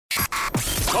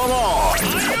Come on. Are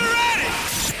you ready?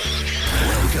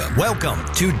 Welcome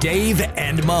to Dave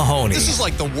and Mahoney. This is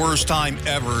like the worst time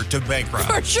ever to bankrupt.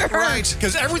 For sure. Right?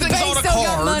 Because everything's on a Banks don't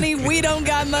card. got money. We don't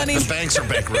got money. The banks are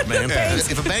bankrupt, man.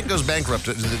 If a bank goes bankrupt,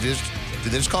 did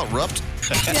they just call it rupt?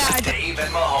 Yeah, Dave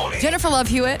and Mahoney. Jennifer Love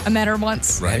Hewitt, I met her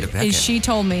once. Right. And she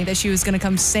told me that she was going to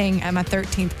come sing at my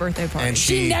 13th birthday party. And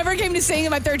she never came to sing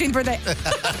at my 13th birthday.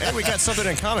 And we got something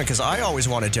in common because I always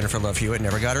wanted Jennifer Love Hewitt,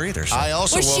 never got her either. So. I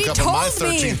also Well, she woke up on my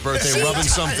told me. 13th birthday rubbing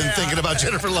something, thinking about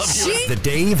Jennifer Love Hewitt. The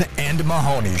Dave and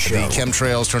Mahoney Show. The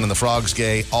chemtrails turning the frogs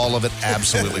gay, all of it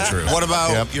absolutely true. What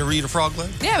about Yep. you ever eat a frog leg?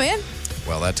 Yeah, man.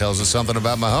 Well, that tells us something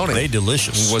about Mahoney. They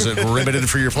delicious. Was it riveted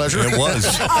for your pleasure? It was.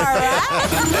 All right.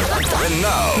 And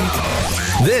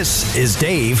now, this is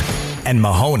Dave and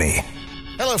Mahoney.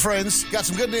 Hello, friends. Got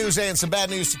some good news and some bad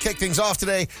news to kick things off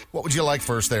today. What would you like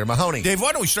first there, Mahoney? Dave,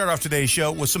 why don't we start off today's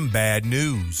show with some bad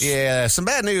news? Yeah, some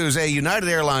bad news. A United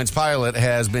Airlines pilot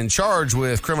has been charged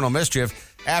with criminal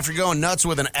mischief after going nuts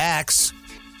with an axe.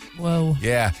 Whoa.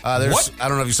 Yeah. What? I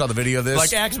don't know if you saw the video of this.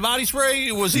 Like Axe body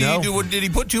spray? Was he? No. Did he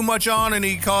put too much on and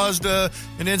he caused an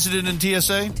incident in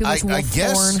TSA? Too much I wolf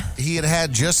guess porn. he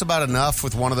had just about enough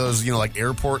with one of those, like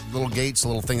airport little gates, a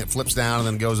little thing that flips down and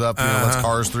then goes up, lets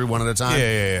cars through one at a time.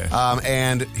 Yeah.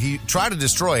 And he tried to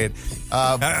destroy it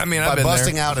I mean, by I've been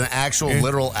busting there. out an actual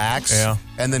literal axe Yeah.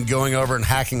 and then going over and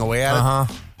hacking away at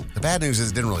it. The bad news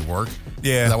is it didn't really work.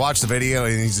 Yeah. 'Cause I watched the video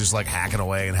and he's just like hacking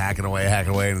away,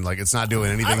 and like it's not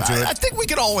doing anything to it. I think we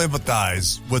can all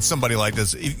empathize with somebody like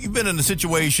this. If you've been in a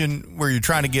situation where you're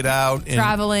trying to get out and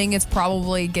Traveling, it's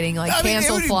probably getting like I mean,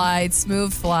 canceled flights,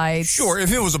 moved flights. sure,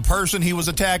 if it was a person he was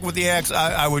attacked with the axe,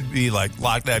 I would be like,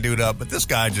 lock that dude up. But this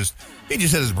guy just hit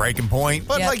his breaking point.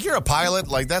 But Yep. like you're a pilot,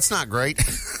 like that's not great.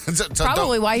 So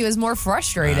Probably why he was more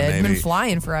frustrated. maybe. Been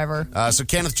flying forever. So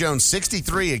Kenneth Jones,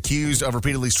 63, accused of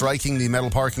repeatedly striking the metal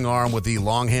parking arm with the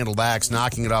long-handled axe,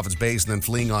 knocking it off its base, and then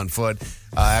fleeing on foot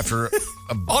after...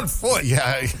 On foot. Yeah,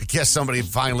 I guess somebody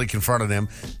finally confronted him.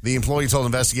 The employee told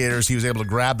investigators he was able to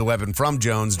grab the weapon from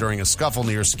Jones during a scuffle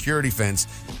near a security fence.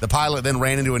 The pilot then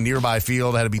ran into a nearby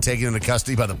field, had to be taken into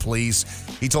custody by the police.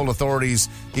 He told authorities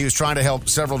he was trying to help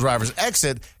several drivers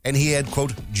exit, and he had,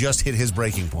 quote, just hit his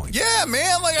breaking point. Yeah,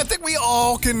 man. Like I think we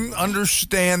all can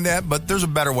understand that, but there's a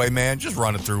better way, man. Just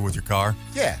run it through with your car.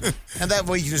 Yeah, and that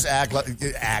way you can just act like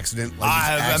accident. Like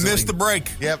I missed the break.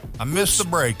 Yep. I missed the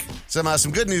break.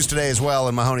 Some good news today as well.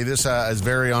 And Mahoney, this is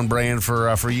very on brand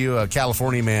for you. A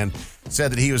California man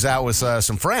said that he was out with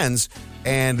some friends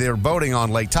and they were boating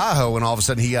on Lake Tahoe, and all of a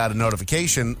sudden he got a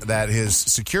notification that his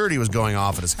security was going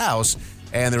off at his house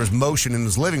and there was motion in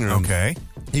his living room. Okay.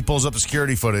 He pulls up the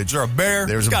security footage. Is there a bear?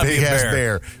 There's a Gotta be a big-ass bear.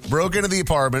 bear. Broke into the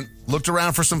apartment, looked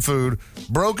around for some food,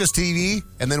 broke his TV,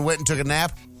 and then went and took a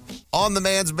nap on the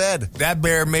man's bed. That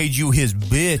bear made you his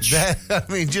bitch.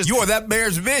 You are that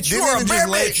bear's bitch. You are a bear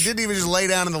bitch. Didn't even just lay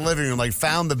down in the living room, like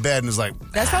found the bed and was like,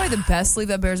 That's probably the best sleep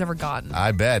that bear's ever gotten.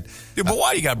 I bet. Dude, but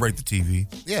why do you got to break the TV?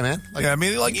 Yeah, man. Like, Yeah, I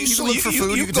mean, like you can look for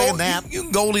food, you can take a nap. You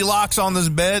can Goldilocks on this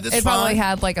bed. It's It fine. probably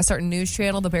had like a certain news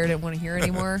channel the bear didn't want to hear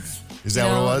anymore. Is that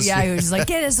what it was? Yeah, he was just like,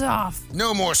 get us off.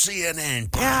 No more CNN.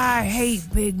 I hate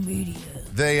big media.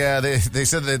 They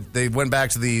said that they went back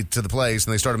to the place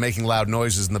and they started making loud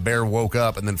noises, and the bear woke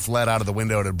up and then fled out of the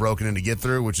window and had broken in to get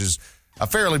through, which is a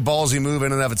fairly ballsy move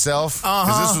in and of itself.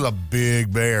 Because this was a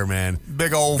big bear, man.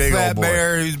 Big old fat boy.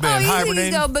 bear who's been He's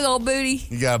hibernating. got a big old booty.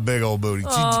 He got a big old booty.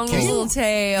 Oh, Can his you- little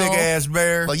tail. Big ass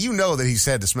bear. Like, you know that he's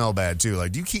said to smell bad too.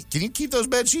 Like, can you keep those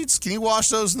bed sheets? Can you wash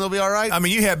those and they'll be all right? I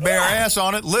mean, you have bare ass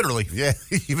on it, literally. Yeah,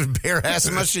 even bare ass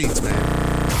in my sheets, man.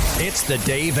 It's the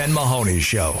Dave and Mahoney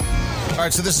Show. All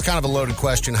right, so this is kind of a loaded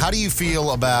question. How do you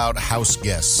feel about house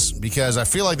guests? Because I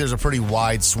feel like there's a pretty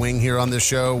wide swing here on this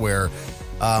show where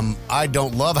I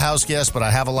don't love house guests, but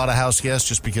I have a lot of house guests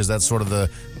just because that's sort of the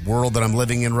world that I'm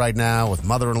living in right now with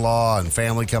mother-in-law and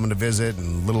family coming to visit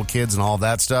and little kids and all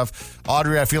that stuff.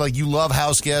 Audrey, I feel like you love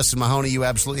house guests, and Mahoney, you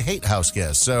absolutely hate house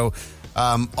guests. So,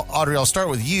 Audrey, I'll start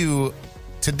with you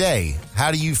today.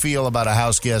 How do you feel about a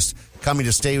house guest coming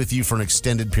to stay with you for an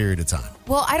extended period of time?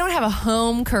 Well, I don't have a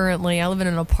home currently. I live in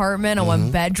an apartment, a one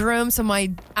bedroom. So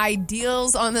my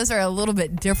ideals on this are a little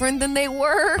bit different than they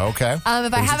were. Okay. If I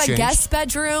Things have have a changed. guest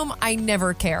bedroom, I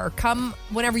never care. Come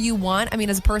whenever you want. I mean,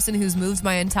 as a person who's moved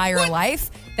my entire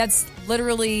life, that's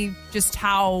literally just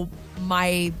how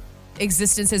my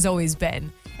existence has always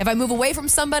been. If I move away from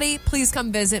somebody, please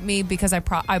come visit me because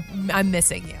I'm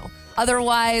missing you.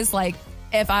 Otherwise, like,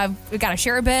 if I've got to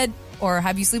share a bed, or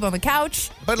have you sleep on the couch.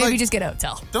 But, maybe like, just get a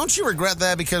hotel. Don't you regret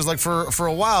that? Because, like, for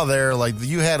a while there, like,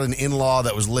 you had an in-law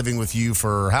that was living with you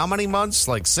for how many months?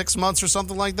 Like 6 months or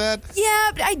something like that?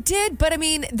 Yeah, I did. But I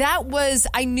mean,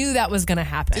 I knew that was going to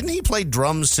happen. Didn't he play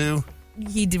drums too?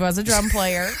 He was a drum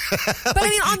player. But I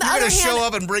mean, on the You're other going to hand, show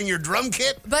up and bring your drum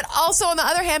kit? but also on the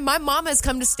other hand, my mom has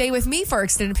come to stay with me for an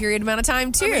extended period amount of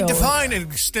time too. I mean, define an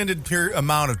extended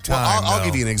amount of time. Well, I'll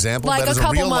give you an example. Like that is a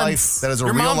couple real months. life. That is a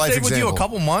Your real mom life stayed example. with you a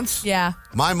couple months? Yeah.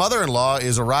 My mother-in-law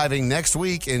is arriving next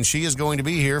week, and she is going to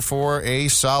be here for a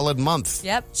solid month.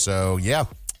 Yep. So, yeah.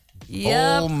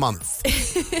 Yep. Whole month.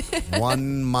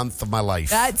 1 month of my life.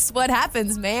 That's what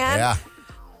happens, man. Yeah.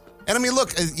 And I mean,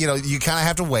 look, you kind of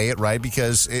have to weigh it, right?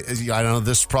 Because I know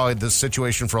this is probably the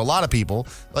situation for a lot of people.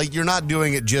 Like, you're not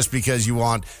doing it just because you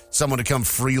want someone to come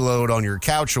freeload on your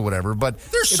couch or whatever. But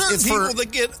There's certain people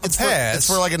that get a pass. It's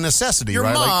for like a necessity, Your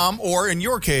right? mom, or in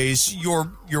your case,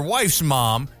 your wife's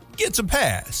mom, gets a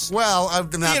pass. Well, I'm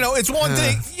not, it's one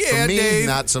thing. Yeah, for me, Dave,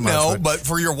 not so much. No, but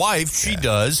for your wife, she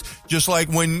does. Just like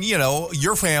when,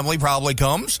 your family probably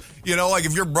comes. Like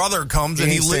if your brother comes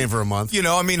and he's staying for a month.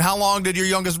 I mean, how long did your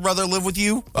youngest brother live with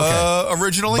you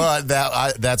originally? But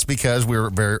that's because we were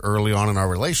very early on in our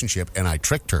relationship, and I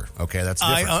tricked her. Okay, that's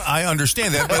different. I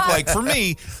understand that. But like for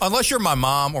me, unless you're my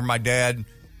mom or my dad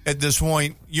at this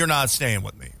point, you're not staying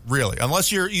with me, really.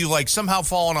 Unless you like somehow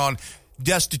fallen on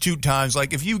destitute times.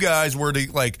 Like if you guys were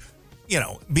to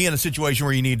be in a situation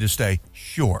where you need to stay,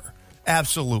 sure,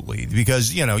 absolutely,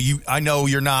 because I know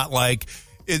you're not like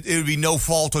it would be no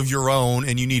fault of your own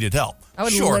and you needed help. I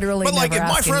would sure. literally but like never if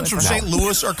my ask you friends from with St. that.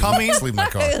 Louis are coming, Leave my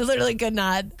car. I literally could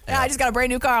not. I just got a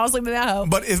brand new car. I'll sleep in that home.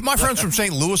 but if my friends from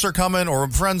St. Louis are coming, or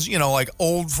friends, like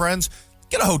old friends,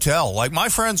 get a hotel. Like my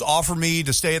friends offer me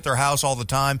to stay at their house all the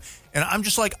time, and I'm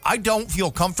just like, I don't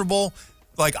feel comfortable.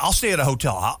 Like, I'll stay at a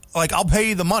hotel. I'll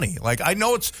pay the money. Like, I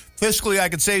know it's fiscally I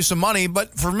could save some money,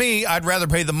 but for me, I'd rather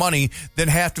pay the money than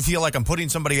have to feel like I'm putting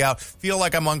somebody out, feel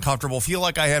like I'm uncomfortable, feel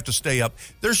like I have to stay up.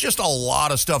 There's just a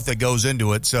lot of stuff that goes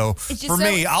into it. So for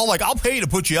me, I'll pay to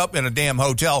put you up in a damn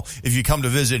hotel if you come to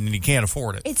visit and you can't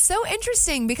afford it. It's so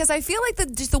interesting because I feel like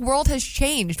the world has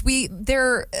changed.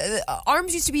 Their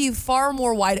arms used to be far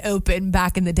more wide open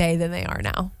back in the day than they are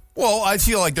now. Well, I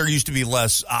feel like there used to be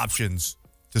less options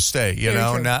to stay, Very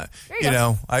true. not, There you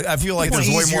go. I feel like It's there's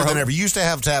way easier more than ever. You used to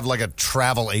have like a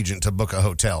travel agent to book a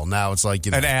hotel. Now it's like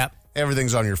an app.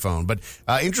 Everything's on your phone. But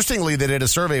interestingly, they did a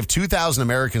survey of 2,000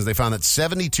 Americans. They found that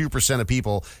 72% of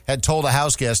people had told a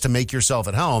house guest to make yourself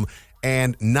at home,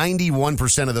 and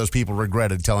 91% of those people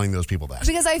regretted telling those people that.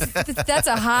 Because that's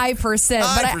a high percent.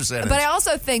 High percentage. But I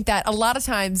also think that a lot of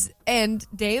times, and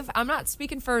Dave, I'm not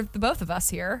speaking for the both of us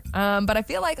here, but I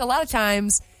feel like a lot of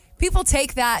times people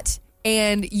take that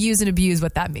and use and abuse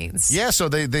what that means. Yeah, so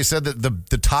they said that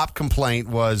the top complaint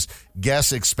was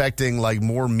guests expecting like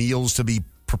more meals to be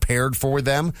prepared for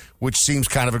them, which seems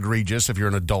kind of egregious if you're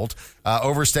an adult.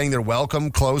 Overstaying their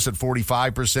welcome, close at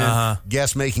 45%.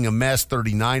 Guests making a mess,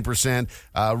 39%.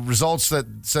 Results that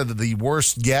said that the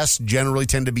worst guests generally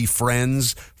tend to be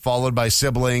friends, followed by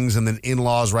siblings, and then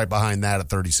in-laws right behind that at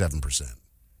 37%.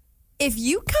 If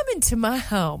you come into my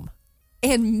home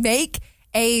and make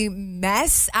a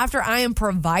mess after I am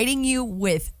providing you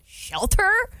with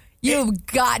shelter, you've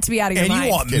got to be out of your mind. And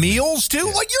you want meals too?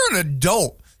 Yeah. Like, you're an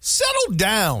adult. Settle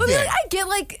down. But I get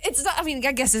it's not,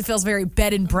 I guess it feels very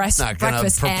bed and breakfast. Not going to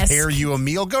prepare you a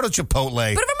meal. Go to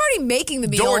Chipotle. But if I'm already making the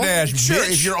meal. DoorDash, sure,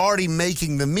 bitch. if you're already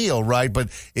making the meal, right? But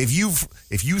if you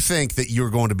think that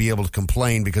you're going to be able to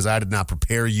complain because I did not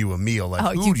prepare you a meal,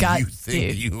 like, who do you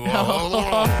think you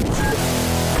are?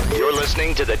 You're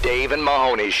listening to the Dave and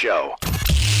Mahoney Show.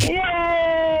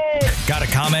 Yay! Got a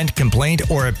comment,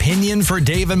 complaint, or opinion for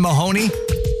Dave and Mahoney?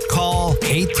 Call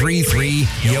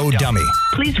 833-YO-DUMMY.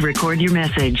 Please record your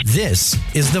message. This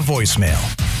is the voicemail.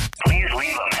 Please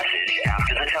leave a message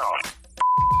after the tone.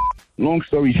 Long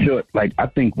story short, I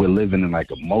think we're living in a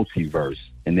multiverse,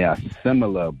 and there are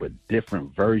similar but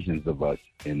different versions of us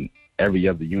in every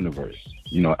other universe,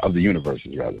 of the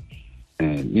universes rather.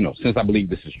 And, since I believe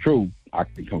this is true, I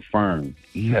can confirm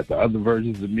that the other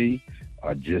versions of me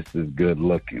are just as good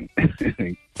looking.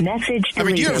 Message deleted. I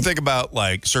mean, do you ever think about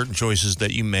certain choices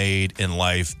that you made in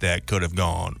life that could have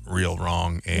gone real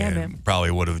wrong and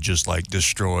probably would have just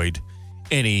destroyed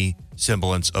any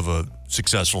semblance of a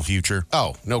successful future?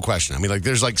 Oh, no question. I mean,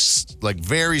 there's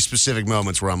very specific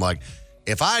moments where I'm like,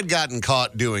 if I'd gotten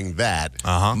caught doing that,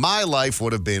 my life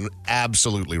would have been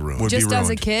absolutely ruined. Just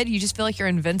as a kid, you just feel like you're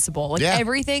invincible.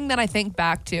 Everything that I think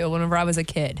back to whenever I was a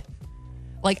kid,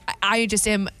 I just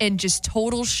am in just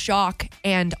total shock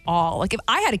and awe. If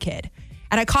I had a kid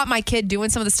And I caught my kid doing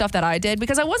some of the stuff that I did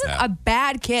because I wasn't a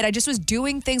bad kid. I just was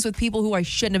doing things with people who I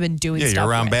shouldn't have been doing stuff you're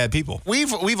around with. bad people.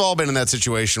 We've all been in that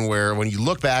situation where when you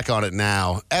look back on it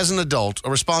now, as an adult, a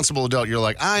responsible adult, you're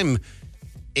like, I'm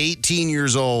 18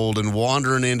 years old and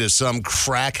wandering into some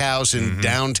crack house in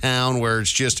downtown where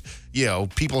it's just,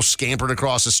 people scampered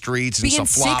across the streets and Being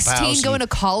it's a flop 16, house. going to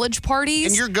college parties.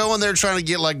 And you're going there trying to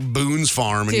get like Boone's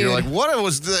Farm, and you're like, "What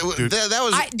was that? That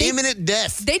was imminent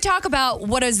death." They talk about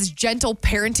what is gentle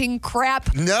parenting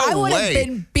crap. No I would way. have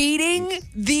been beating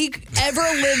the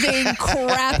ever-living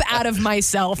crap out of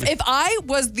myself. If I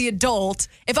was the adult,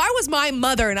 if I was my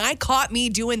mother and I caught me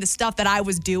doing the stuff that I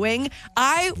was doing,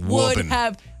 I would Whooping.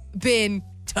 have been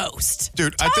toast.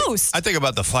 Dude, Toast. I think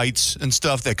about the fights and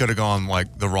stuff that could have gone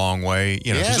like the wrong way.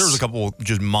 Because Yes. there was a couple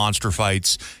just monster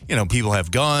fights. People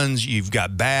have guns. You've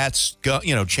got bats,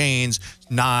 chains,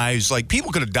 knives. Like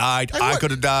people could have died. I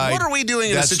could have died. What are we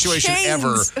doing in a situation Chains.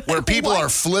 ever where people What? are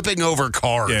flipping over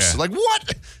cars? Yeah. Like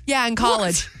what? Yeah, in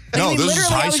college. No, this is literally,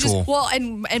 high I was school. just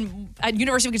and at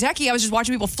University of Kentucky, I was just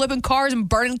watching people flipping cars and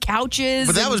burning couches.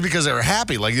 But that and- was because they were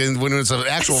happy. Like when it's an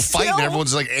actual fight and Still.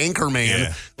 everyone's like Anchorman,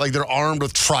 Yeah. like they're armed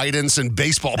with tridents and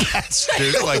baseball bats.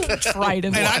 Dude, like,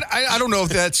 Trident. and I don't know if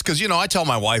that's because I tell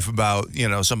my wife about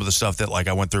some of the stuff that like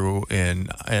I went through in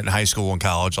high school and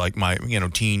college, like my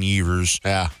teen years.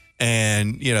 Yeah.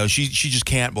 And she just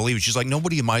can't believe it. She's like,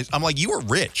 nobody in my. I'm like, you were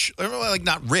rich, like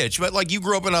not rich, but like you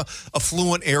grew up in a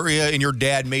affluent area, and your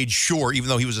dad made sure, even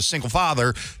though he was a single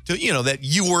father, to that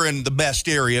you were in the best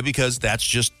area because that's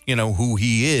just who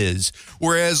he is.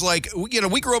 Whereas like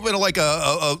we grew up in like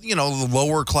a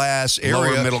lower class area,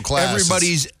 Lower middle class.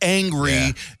 Everybody's angry.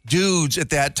 Yeah. Dudes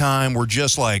at that time were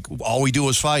just like, all we do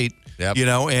is fight. Yep.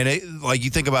 And it, like you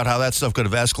think about how that stuff could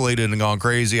have escalated and gone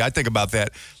crazy. I think about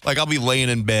that. Like I'll be laying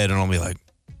in bed and I'll be like,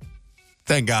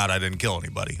 thank God I didn't kill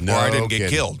anybody. No or I didn't kidding.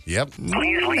 get killed. Yep.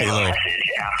 Please leave a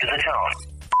message after the tone.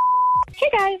 Hey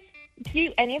guys,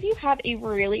 do any of you have a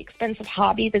really expensive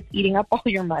hobby that's eating up all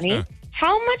your money?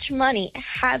 How much money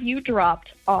have you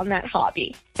dropped on that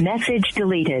hobby? Message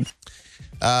deleted.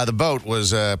 The boat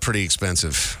was pretty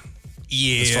expensive.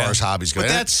 Yeah. As far as hobbies go. But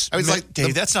And that's, I was like,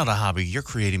 Dave, that's not a hobby. You're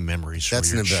creating memories for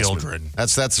that's an your investment. children.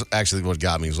 That's actually what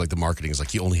got me. It was like the marketing is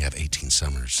like, you only have 18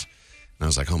 summers. And I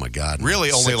was like, oh my God.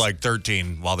 Really only like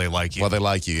 13 while they like you. While they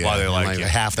like you, yeah. While they And like you.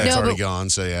 Half that's No, already but- gone,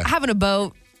 so yeah. Having a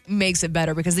boat makes it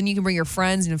better because then you can bring your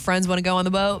friends and if friends want to go on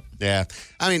the boat. Yeah.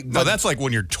 I mean, No, that's like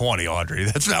when you're 20, Audrey.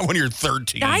 That's not when you're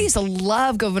 13. I used to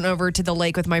love going over to the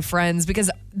lake with my friends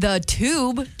because the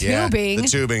tubing, the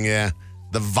tubing, yeah.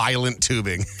 The violent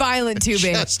tubing. violent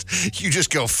tubing. You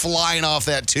just go flying off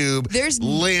that tube. There's-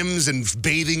 limbs and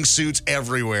bathing suits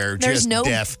everywhere. There's just no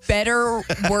death. better,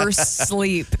 worse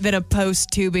sleep than a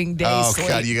post-tubing day Oh sleep.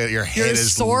 God, you got your head You're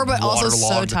is sore, but also so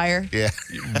waterlogged. tired. Yeah,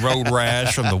 Road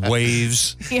rash from the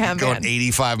waves. Yeah, going man.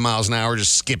 85 miles an hour,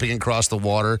 just skipping across the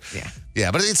water.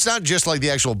 Yeah, but it's not just like the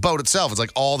actual boat itself. It's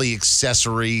like all the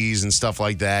accessories and stuff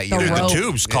like that. The Dude, the rope.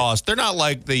 tubes cost. They're not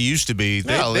like they used to be.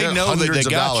 They, No, they they're know that hundreds they of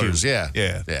got dollars. you. Yeah,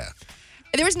 Yeah. yeah.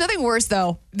 There was nothing worse,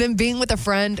 though, than being with a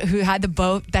friend who had the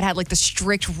boat that had, like, the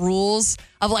strict rules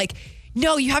of, like,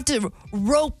 no, you have to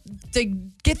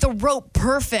get the rope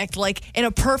perfect, like, in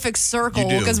a perfect circle. You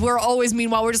do. Because we're always,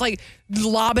 meanwhile, we're just, like,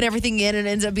 lobbing everything in and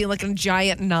it ends up being, like, a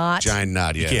giant knot. Giant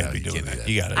knot. Yeah, You can't no, be you doing can't do that.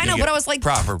 You got I know, but I was, like,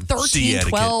 proper 13,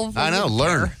 12. I know.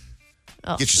 Learn.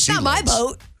 Oh, Get your it's sea not my legs.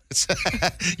 boat.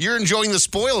 You're enjoying the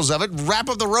spoils of it. Wrap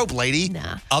up the rope, lady.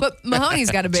 Nah. But Mahoney's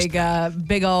got a big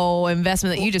old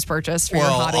investment that you just purchased for your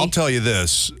Well, hobby. I'll tell you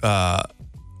this. What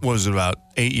was it, about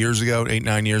 9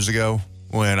 years ago,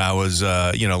 when I was,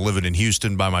 living in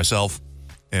Houston by myself,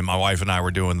 and my wife and I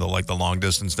were doing the long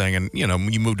distance thing, and you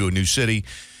move to a new city,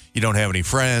 you don't have any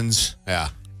friends, Yeah.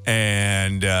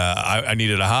 and I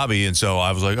needed a hobby, and so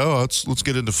I was like, oh, let's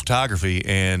get into photography,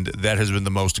 and that has been the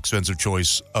most expensive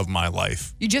choice of my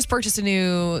life. You just purchased a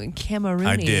new camera.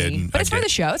 I did. But it's I for did. the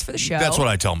show. It's for the show. That's what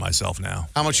I tell myself now.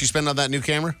 How much you spend on that new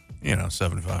camera?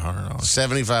 $7,500.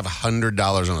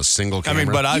 $7,500 on a single camera. I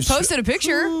mean, but You I've posted a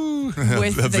picture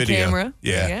with a the video. camera.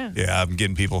 Yeah. I'm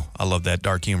getting people. I love that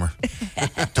dark humor.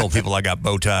 Told people I got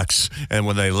Botox, and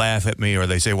when they laugh at me or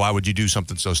they say, "Why would you do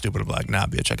something so stupid?" I'm like, "Nah,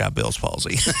 bitch, I got Bell's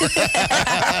palsy."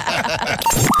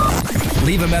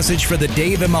 Leave a message for the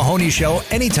Dave and Mahoney Show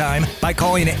anytime by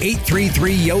calling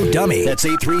 833-YO-DUMMY. That's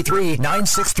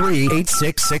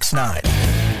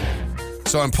 833-963-8669.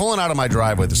 So I'm pulling out of my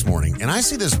driveway this morning, and I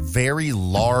see this very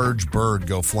large bird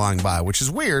go flying by, which is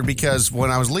weird because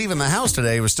when I was leaving the house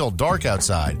today, it was still dark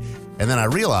outside. And then I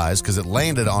realized, because it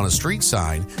landed on a street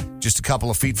sign just a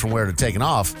couple of feet from where it had taken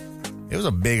off, It was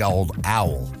a big old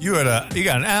owl. You got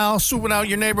an owl swooping out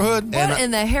your neighborhood? What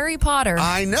in the Harry Potter?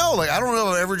 I know. Like, I don't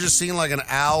know if I've ever just seen like an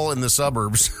owl in the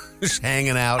suburbs just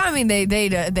hanging out. I mean,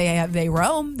 they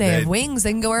roam. They have wings.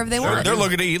 They can go wherever they want. They're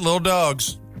looking to eat little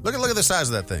dogs. Look at the size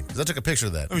of that thing. 'Cause I took a picture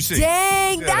of that. Let me see.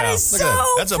 Dang, that is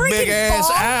so That's a freaking big-ass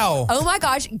fall. owl. Oh, my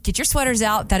gosh. Get your sweaters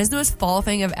out. That is the most fall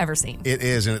thing I've ever seen. It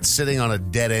is, and it's sitting on a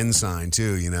dead end sign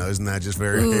too. You know, isn't that just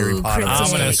very Ooh, Harry Potter?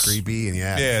 ominous. Creepy, and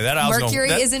Yeah, that owl's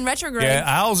Mercury is in retrograde. Yeah,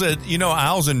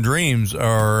 owls in dreams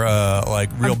are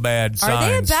like real bad signs. Are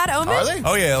they a bad omen? Are they?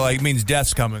 Oh yeah, like it means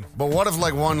death's coming. But what if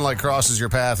like one like crosses your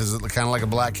path? Is it kind of like a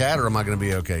black cat, or am I going to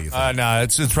be okay? You think? No,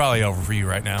 it's probably over for you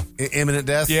right now. Imminent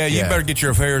death? Yeah, you better get your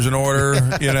affairs in order.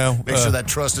 You know, make sure that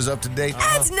trust is up to date.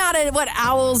 That's not what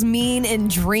owls mean in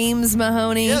dreams,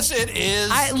 Mahoney. Yes, it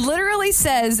is. It literally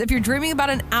says if you're dreaming about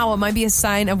an owl, it might be a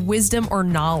sign of wisdom or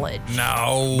knowledge.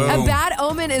 No. A bad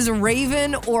omen is a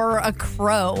raven or a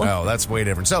crow. Oh, that's way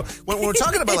different. So when we're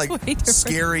talking about like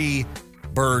scary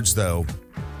birds, though,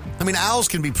 I mean, owls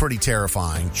can be pretty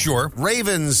terrifying. Sure.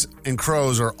 Ravens and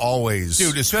crows are always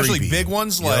especially creepy. big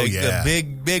ones like the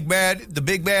big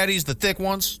baddies, the thick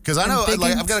ones. Because I know,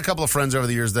 like, I've got a couple of friends over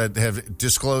the years that have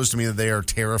disclosed to me that they are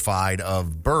terrified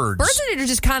of birds. Birds are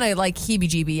just kind of like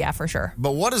heebie-jeebie, yeah, for sure.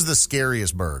 But what is the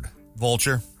scariest bird?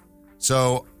 Vulture.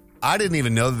 So I didn't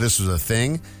even know that this was a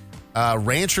thing.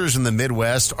 Ranchers in the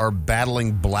Midwest are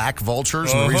battling black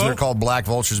vultures. And the reason they're called black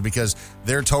vultures is because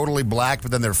they're totally black,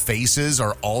 but then their faces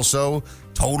are also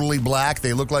totally black.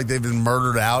 They look like they've been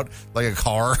murdered out like a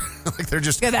car. Like they're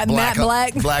just that black, matte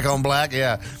black. Black on black,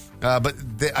 yeah. But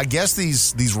I guess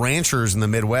these ranchers in the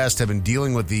Midwest have been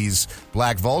dealing with these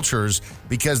black vultures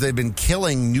because they've been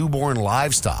killing newborn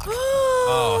livestock.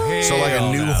 So like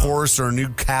a new horse or a new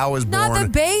cow is born. Not the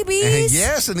babies.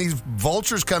 And these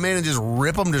vultures come in and just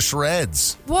rip them to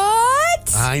shreds.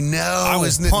 What? I know. I will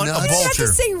Isn't it punt a nuts? You have vulture.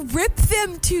 to say rip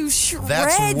them to shreds,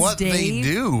 That's what Dave. they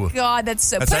do. God, that's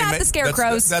so. Put out the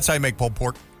scarecrows. That's how you make pulled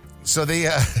pork. So these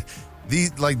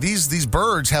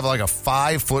birds have like a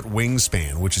 5-foot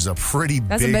wingspan, which is a pretty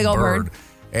That's big a big old bird.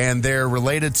 And they're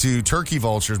related to turkey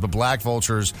vultures, but black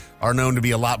vultures are known to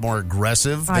be a lot more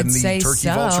aggressive than the turkey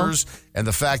vultures. And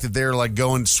the fact that they're like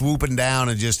swooping down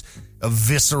and just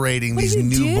eviscerating these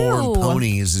newborn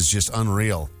ponies is just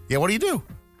unreal. Yeah, what do you do?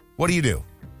 What do you do?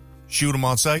 Shoot them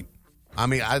on sight. I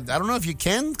mean, I don't know if you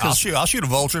can. I'll shoot a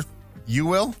vulture. You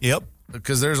will? Yep.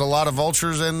 Because there's a lot of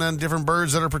vultures and different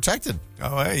birds that are protected.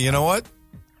 Oh, hey, you know what?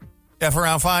 F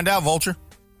around, find out, vulture.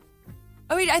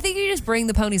 I mean, I think you just bring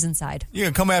the ponies inside. You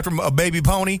gonna come after a baby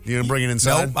pony? You gonna bring it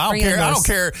inside? Nope, I don't care. I don't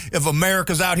care if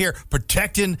America's out here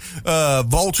protecting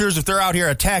vultures. If they're out here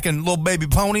attacking little baby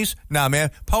ponies, nah,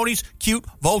 man. Ponies, cute.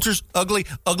 Vultures, ugly.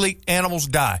 Ugly animals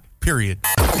die. Period.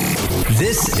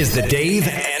 This is the Dave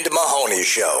and Mahoney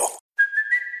Show.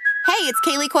 Hey, it's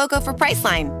Kaylee Cuoco for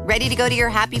Priceline. Ready to go to your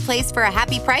happy place for a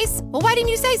happy price? Well, why didn't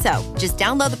you say so? Just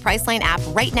download the Priceline app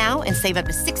right now and save up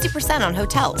to 60% on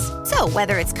hotels. So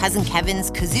whether it's Cousin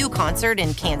Kevin's Kazoo Concert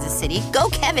in Kansas City, go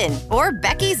Kevin, or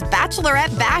Becky's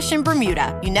Bachelorette Bash in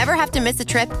Bermuda, you never have to miss a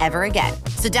trip ever again.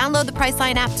 So download the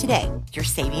Priceline app today. Your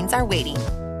savings are waiting.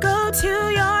 Go to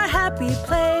your happy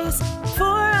place for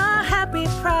a happy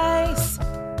price.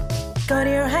 Go to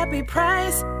your happy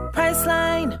price,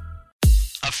 Priceline.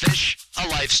 A fish, a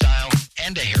lifestyle,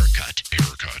 and a haircut.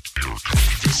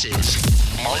 This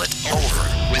is Mullet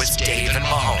Over with Dave and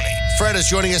Mahoney. Fred is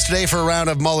joining us today for a round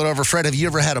of Mullet Over. Fred, have you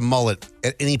ever had a mullet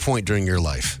at any point during your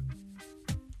life?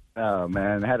 Oh,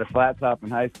 man. I had a flat top in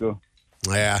high school.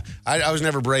 Yeah, I was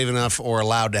never brave enough or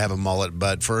allowed to have a mullet,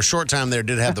 but for a short time there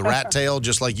did have the rat tail,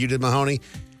 just like you did, Mahoney.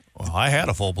 Well, I had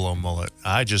a full-blown mullet.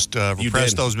 I just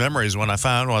repressed those memories when I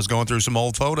was going through some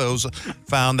old photos,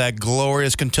 found that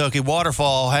glorious Kentucky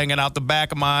waterfall hanging out the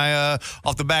back of my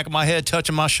off the back of my head,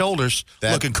 touching my shoulders,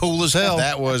 looking cool as hell.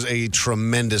 That was a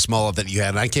tremendous mullet that you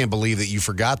had, and I can't believe that you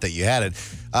forgot that you had it.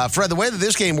 Fred, the way that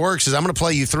this game works is I'm going to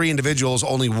play you 3 individuals.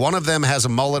 Only one of them has a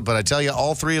mullet, but I tell you,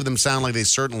 all 3 of them sound like they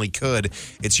certainly could.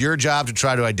 It's your job to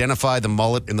try to identify the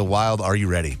mullet in the wild. Are you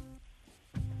ready?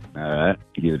 All right,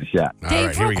 give it a shot.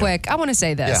 Dave, real quick, I want to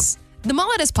say this. Yeah. The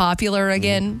mullet is popular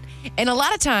again, and a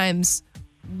lot of times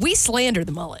we slander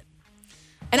the mullet.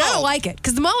 And I don't like it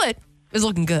because the mullet is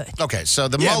looking good. Okay, so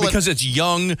the mullet... because it's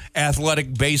young,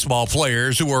 athletic baseball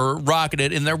players who are rocking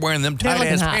it, and they're wearing them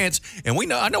tight-ass pants. And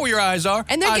I know where your eyes are.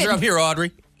 And they're eyes are up here,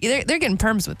 Audrey. They're getting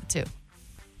perms with it, too.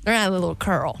 They're not a little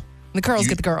curl. The girls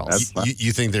get the girls.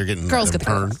 You think they're getting Girls get the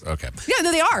perm? girls. Okay. Yeah,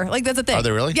 no, they are. Like, that's a thing. Are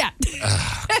they really? Yeah.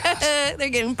 They're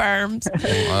getting perms.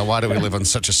 Why do we live on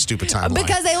such a stupid timeline?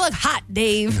 Because they look hot,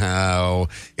 Dave. No.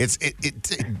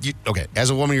 Okay, as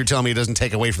a woman, you're telling me it doesn't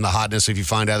take away from the hotness if you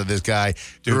find out that this guy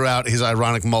grew out his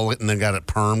ironic mullet and then got it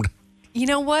permed? You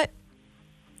know what?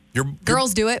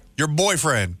 Girls do it. Your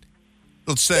boyfriend.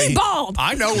 Let's say he's bald.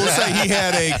 I know. We'll say he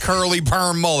had a curly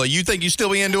perm mullet. You think you still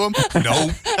be into him?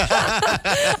 No.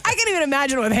 I can't even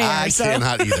imagine with hair. I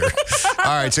cannot either. All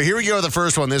right, so here we go with the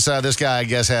first one. This guy, I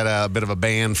guess, had a bit of a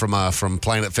ban from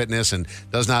Planet Fitness and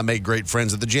does not make great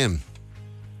friends at the gym.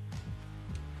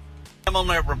 I'm on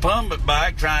that recumbent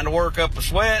bike trying to work up a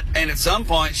sweat, and at some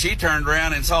point she turned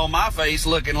around and saw my face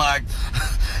looking like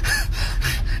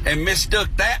and mistook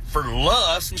that for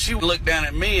lust. And she looked down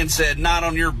at me and said, "Not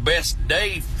on your best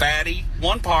day, fatty."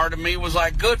 One part of me was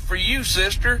like, "Good for you,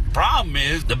 sister." Problem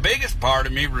is, the biggest part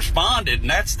of me responded, and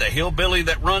that's the hillbilly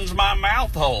that runs my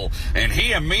mouth hole. And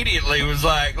he immediately was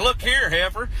like, "Look here,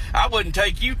 heifer, I wouldn't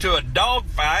take you to a dog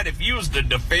fight if you was the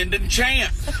defending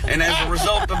champ." And as a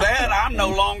result of that, I'm no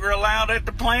longer allowed at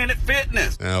the Planet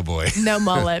Fitness. Oh, boy. No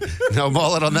mullet. No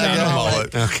mullet on that guy? No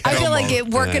mullet. Okay. I feel like it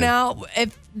working out,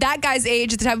 if that guy's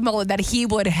age is the type of mullet that he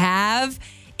would have,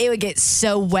 it would get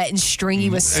so wet and stringy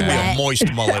with It'd be sweat. a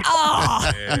moist mullet.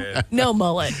 No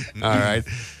mullet. All right.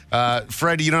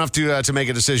 Fred, you don't have to make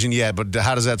a decision yet, but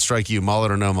how does that strike you, mullet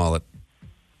or no mullet?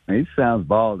 He sounds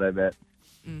bald, I bet.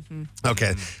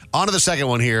 Okay. On to the second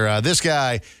one here. This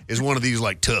guy is one of these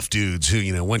like tough dudes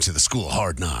who, went to the school of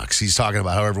hard knocks. He's talking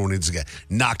about how everyone needs to get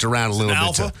knocked around a little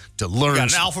bit to learn. You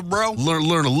got an alpha, bro?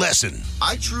 Learn a lesson.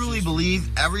 I truly believe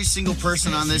every single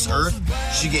person on this earth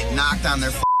should get knocked on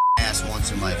their ass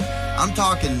once in life. I'm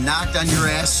talking knocked on your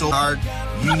ass so hard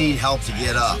you need help to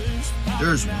get up.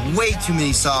 There's way too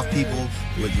many soft people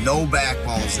with no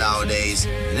backbones nowadays,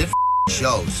 and it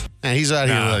shows. And he's out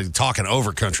here talking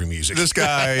over country music. This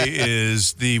guy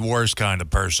is the worst kind of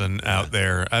person out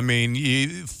there. I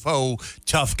mean, faux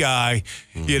tough guy,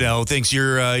 thinks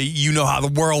you're, you know how the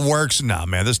world works. Nah,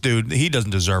 man, this dude, he doesn't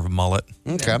deserve a mullet.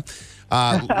 Okay.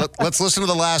 Let's listen to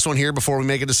the last one here before we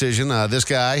make a decision. This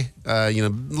guy,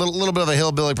 little bit of a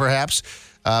hillbilly perhaps,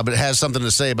 but has something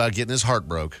to say about getting his heart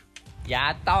broke. Yeah,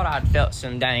 I thought I'd felt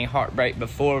some dang heartbreak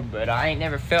before, but I ain't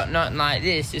never felt nothing like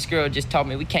this. This girl just told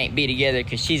me we can't be together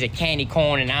because she's a candy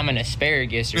corn and I'm an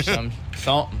asparagus or something.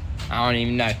 I don't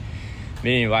even know. But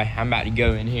anyway, I'm about to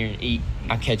go in here and eat.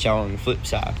 I'll catch y'all on the flip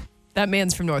side. That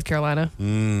man's from North Carolina.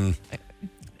 I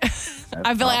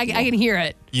feel like I can hear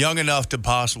it. Young enough to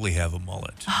possibly have a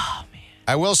mullet. Oh, man.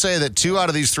 I will say that 2 out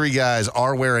of these 3 guys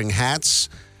are wearing hats.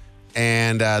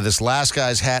 And this last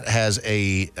guy's hat has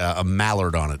a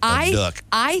mallard on it, a duck.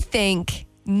 I think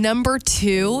number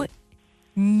 2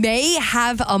 may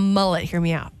have a mullet. Hear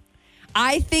me out.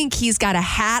 I think he's got a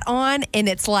hat on, and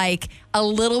it's like a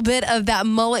little bit of that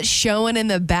mullet showing in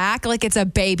the back, like it's a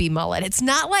baby mullet. It's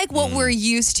not like what we're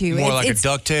used to. More like a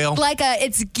ducktail?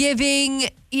 It's giving,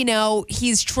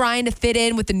 he's trying to fit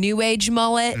in with the new age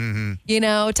mullet,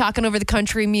 talking over the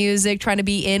country music, trying to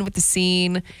be in with the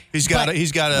scene. He's got a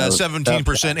 17%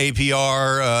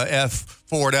 APR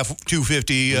Ford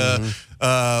F-250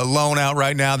 loan out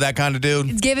right now, that kind of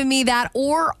dude. It's giving me that,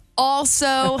 or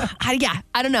also, I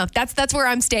don't know. That's where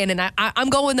I'm standing. I'm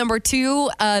going with number 2,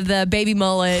 the baby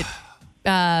mullet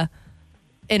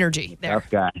energy there. Tough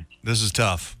guy. This is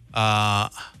tough.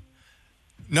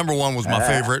 Number 1 was my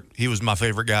favorite. He was my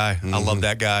favorite guy. I love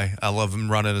that guy. I love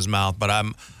him running his mouth. But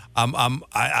I'm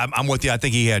with you. I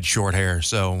think he had short hair,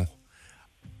 so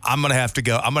I'm gonna have to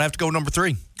go. I'm gonna have to go number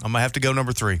 3. I'm gonna have to go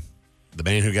number 3. The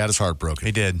man who got his heart broken.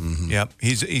 He did. Yep.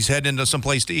 He's heading into some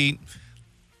place to eat.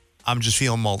 I'm just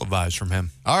feeling mullet vibes from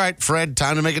him. All right, Fred,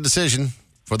 time to make a decision.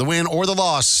 For the win or the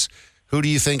loss, who do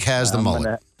you think has the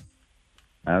mullet?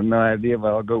 I have no idea, but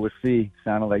I'll go with C.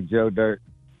 Sounded like Joe Dirt.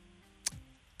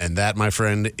 And that, my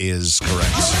friend, is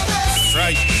correct. That's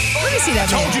right. Let me see that.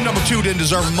 Told you number 2 didn't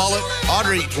deserve a mullet.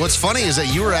 Audrey, what's funny is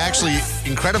that you were actually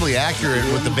incredibly accurate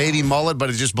with the baby mullet, but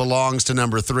it just belongs to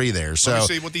number 3 there. So, let me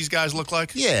see what these guys look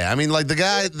like. Yeah, I mean, like the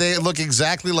guy, they look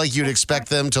exactly like you'd expect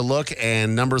them to look,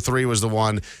 and number 3 was the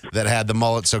one that had the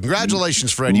mullet. So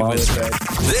congratulations, Fred. You win.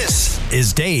 This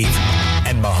is Dave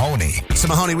and Mahoney. So,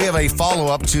 Mahoney, we have a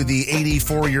follow-up to the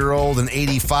 84-year-old and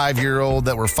 85-year-old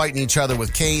that were fighting each other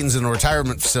with canes in a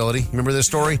retirement facility. Remember this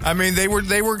story? I mean, they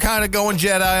were kind of going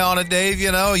Jedi on it, Dave.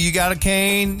 You know, you got a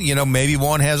cane. You know, maybe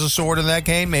one has a sword in that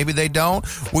cane. Maybe they don't.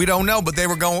 We don't know. But they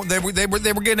were going. They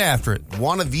were getting after it.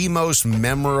 One of the most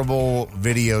memorable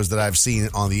videos that I've seen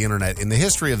on the internet in the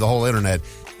history of the whole internet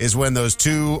is when those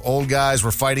two old guys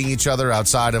were fighting each other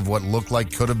outside of what looked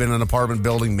like could have been an apartment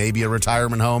building, maybe a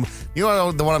retirement home. You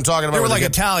know the one I'm talking about? They were like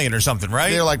Italian or something,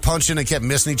 right? They were like punching and kept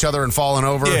missing each other and falling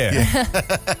over. Yeah.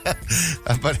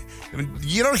 But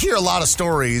you don't hear a lot of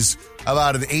stories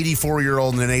about an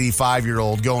 84-year-old and an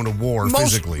 85-year-old going to war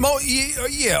physically.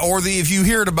 Yeah, or if you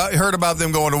heard about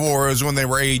them going to war, it was when they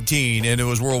were 18 and it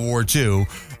was World War II.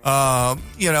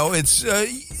 You know, it's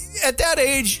at that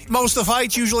age, most of the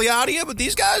fights usually out of you, but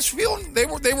these guys they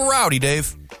were rowdy,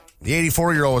 Dave. The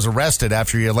 84-year-old was arrested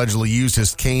after he allegedly used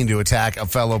his cane to attack a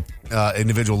fellow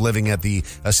individual living at the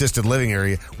assisted living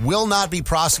area. Will not be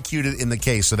prosecuted in the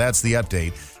case, so that's the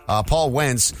update. Paul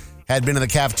Wentz had been in the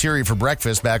cafeteria for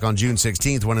breakfast back on June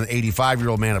 16th when an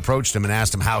 85-year-old man approached him and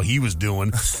asked him how he was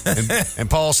doing. And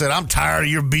Paul said, "I'm tired of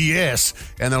your BS,"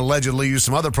 and then allegedly used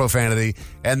some other profanity.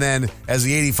 And then as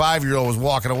the 85-year-old was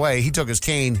walking away, he took his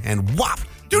cane and whop.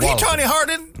 Dude, he Tony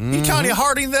Harding. Mm-hmm. He Tony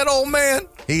Harding, that old man.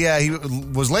 He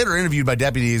was later interviewed by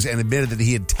deputies and admitted that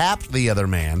he had tapped the other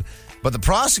man. But the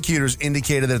prosecutors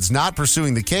indicated that it's not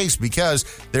pursuing the case because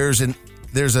there's an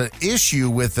issue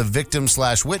with the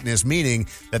victim/witness, meaning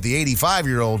that the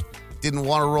 85-year-old didn't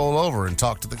want to roll over and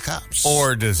talk to the cops.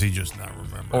 Or does he just not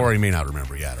remember? Or he may not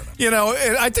remember. Yeah, I don't know. You know,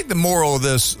 I think the moral of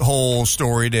this whole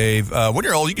story, Dave, when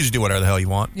you're old, you can just do whatever the hell you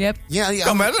want. Yep. Yeah.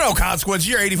 No matter, no consequence.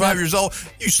 You're 85 years old.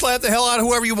 You slap the hell out of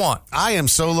whoever you want. I am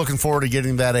so looking forward to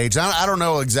getting that age. I don't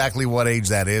know exactly what age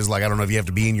that is. Like, I don't know if you have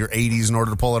to be in your 80s in order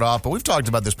to pull it off. But we've talked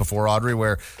about this before, Audrey,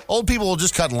 where old people will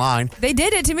just cut in line. They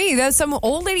did it to me. There's some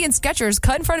old lady in Skechers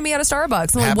cut in front of me at a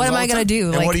Starbucks. I'm like, what am I going to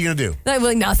do? And what are you going to do?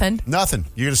 Like, nothing. Nothing.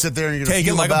 You're going to sit there and you're going to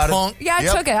take it like a punk. Yeah, I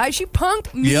took it. She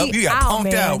punked me out, you got punked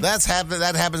man. out.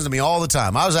 That happens to me all the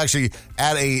time. I was actually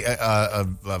at a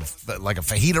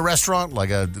fajita restaurant,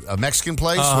 like a Mexican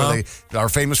place where they are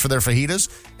famous for their fajitas.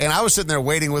 And I was sitting there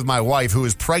waiting with my wife, who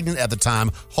was pregnant at the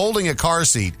time, holding a car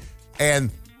seat and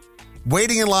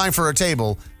waiting in line for a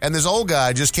table. And this old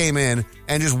guy just came in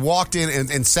and just walked in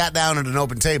and sat down at an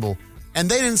open table. And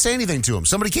they didn't say anything to him.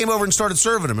 Somebody came over and started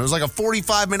serving him. It was like a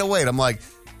 45-minute wait. I'm like,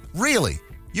 really?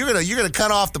 You're gonna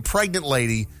cut off the pregnant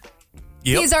lady?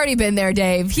 Yep. He's already been there,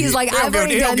 Dave. He's like, I've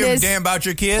already done this. Don't give a damn about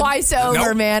your kid. Twice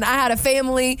over, man. I had a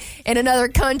family in another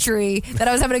country that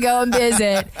I was having to go and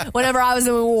visit whenever I was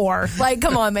in war. Like,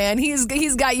 come on, man. He's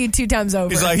got you 2 times over.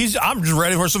 He's like, I'm just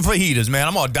ready for some fajitas, man.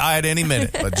 I'm gonna die at any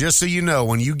minute. But just so you know,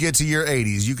 when you get to your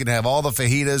 80s, you can have all the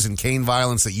fajitas and cane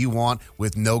violence that you want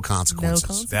with no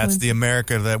consequences. That's the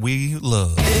America that we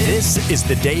love. This is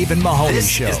the Dave and Mahoney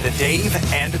Show. This is the Dave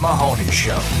and Mahoney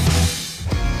Show.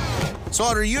 So,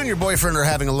 Audrey, you and your boyfriend are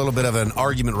having a little bit of an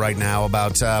argument right now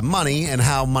about money and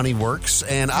how money works.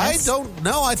 And yes. I don't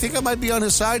know. I think I might be on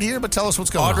his side here, but tell us what's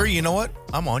going on. Audrey, you know what?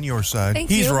 I'm on your side. Thank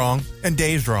He's you. wrong, and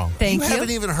Dave's wrong. Thank you. You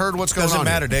Haven't even heard what's going on. Doesn't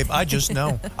matter, here. Dave. I just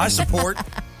know. I support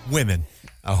women.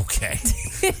 Okay.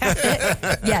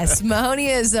 Yes, Mahoney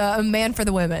is a man for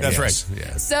the women. That's right.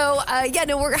 Yeah. So,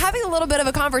 we're having a little bit of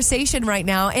a conversation right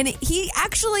now, and he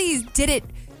actually did it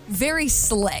very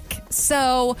slick.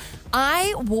 So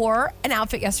I wore an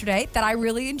outfit yesterday that I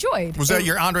really enjoyed. Was that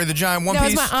your Andre the Giant one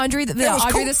piece? That was my Andre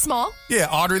the Small. Yeah,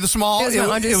 Audrey the Small. It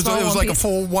was like a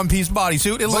full one-piece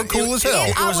bodysuit. It looked cool as hell.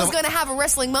 If I was going to have a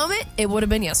wrestling moment, it would have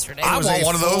been yesterday. I want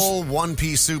one of those. full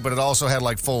one-piece suit, but it also had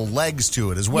like full legs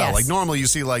to it as well. Yes. Like normally you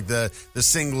see like the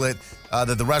singlet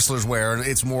that the wrestlers wear, and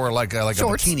it's more like a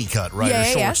bikini cut, right? Yeah, or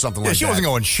shorts, yeah. something like that. She wasn't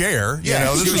going Cher. Yeah, you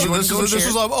know, she this wasn't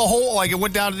was a whole, like it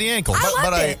went down to the ankle.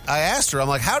 I asked her, I'm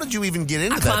like, how did you even get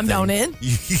into that? I climbed on in.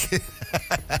 Yeah.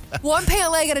 One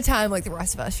pant leg at a time, like the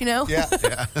rest of us, you know? Yeah.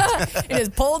 It is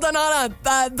pulled on up.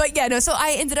 But yeah, no, so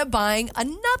I ended up buying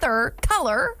another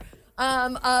color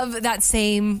of that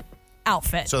same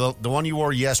outfit. So the one you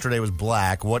wore yesterday was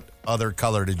black. What other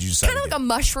color did you decide? Kind of like a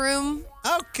mushroom.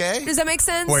 Okay. Does that make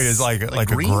sense? Wait, it's like a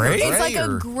green gray? It's like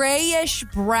a grayish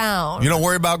brown. You don't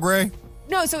worry about gray?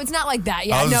 No, so it's not like that.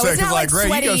 Yeah, I was no, gonna say, it's not 'cause like like gray, you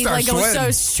gotta sweaty, start like it was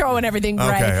sweating. so showing everything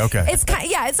gray. Okay. It's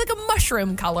it's like a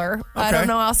mushroom color. I Okay. don't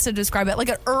know how else to describe it. Like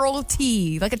an Earl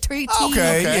tea, like a tea.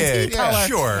 Okay, tea yeah, color.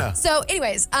 sure. Yeah. So,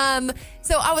 anyways,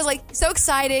 so I was like so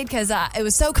excited because it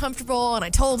was so comfortable, and I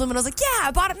told him, and I was like, "Yeah,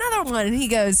 I bought another one," and he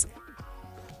goes,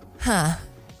 "Huh?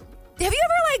 Have you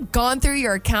ever like gone through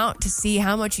your account to see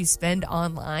how much you spend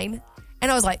online?" And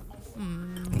I was like,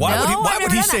 Why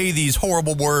would he say these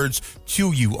horrible words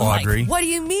to you, Audrey? Like, what do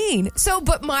you mean? So,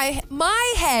 but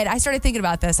my head, I started thinking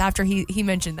about this after he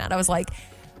mentioned that. I was like,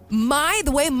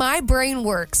 the way my brain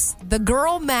works, the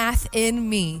girl math in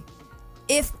me,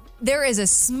 if there is a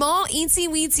small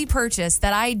eensy-weensy purchase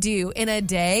that I do in a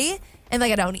day, and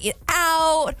like I don't eat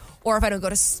out, or if I don't go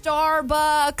to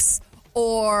Starbucks,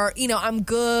 or, I'm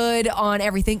good on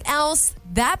everything else,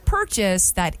 that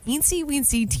purchase, that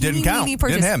eensy-weensy, teeny-weeny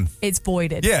purchase, Didn't him. It's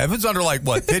voided. Yeah, if it's under like,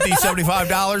 what, $50,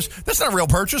 $75, that's not a real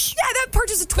purchase. Yeah, that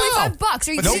purchase is $25.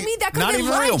 Are you kidding me? That could have been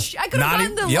lunch. I could have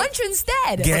gotten the lunch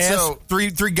instead. Gas, so, 3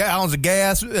 gallons of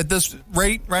gas at this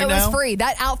rate now? It was free.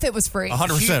 That outfit was free.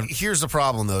 100%. Here's the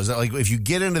problem, though, is that like if you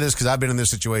get into this, because I've been in this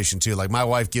situation, too. Like, my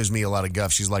wife gives me a lot of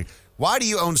guff. She's like, why do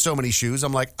you own so many shoes?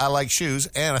 I'm like, I like shoes,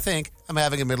 and I think I'm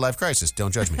having a midlife crisis.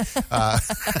 Don't judge me.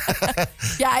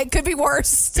 Yeah, it could be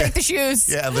worse. Take the shoes.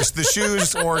 Yeah, the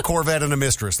shoes or a Corvette and a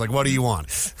mistress. Like, what do you want?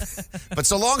 But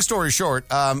so long story short,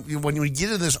 when you get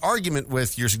into this argument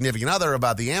with your significant other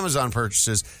about the Amazon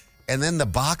purchases, and then the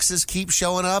boxes keep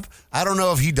showing up, I don't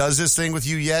know if he does this thing with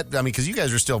you yet. I mean, because you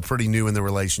guys are still pretty new in the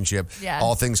relationship,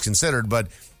 all things considered. But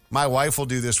my wife will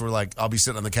do this where, like, I'll be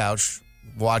sitting on the couch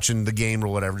watching the game or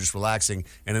whatever, just relaxing,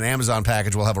 and an Amazon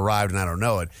package will have arrived and I don't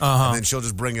know it. And then she'll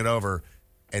just bring it over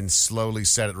and slowly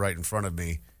set it right in front of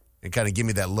me and kind of give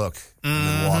me that look and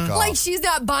then walk off. Like she's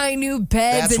not buying new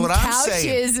beds and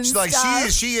couches and She's like,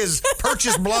 stuff. she is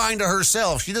purchase blind to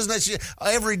herself. She doesn't.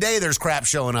 Every day there's crap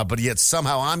showing up, but yet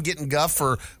somehow I'm getting guff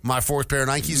for my 4th pair of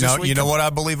Nikes this week. You know what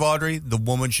I believe, Audrey? The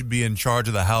woman should be in charge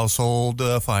of the household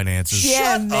finances.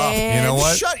 Shut up. You know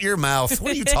what? Shut your mouth.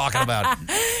 What are you talking about?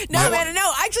 No.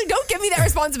 Actually, don't give me that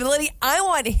responsibility. I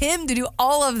want him to do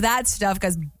all of that stuff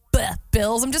because,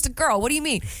 bills, I'm just a girl. What do you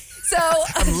mean? So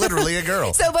I'm literally a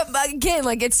girl. So, but again,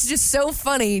 like, it's just so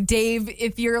funny, Dave,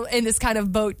 if you're in this kind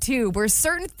of boat too, where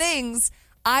certain things,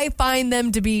 I find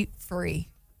them to be free.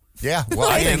 Yeah, well,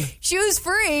 like, I am. Shoes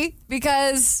free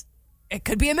because it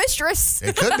could be a mistress.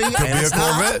 It could be. Could be a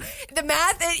Corvette. The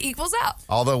math, it equals out.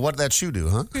 Although, what'd that shoe do,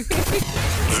 huh?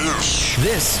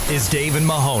 This is Dave and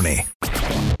Mahoney.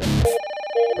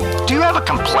 Do you have a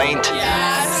complaint?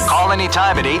 Yes. Call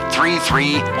anytime at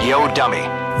 833-YO-DUMMY.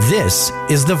 This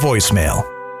is the voicemail.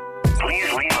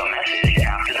 Please leave a message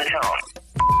after the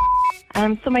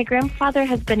tone. So my grandfather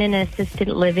has been in an assisted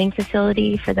living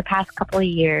facility for the past couple of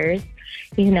years.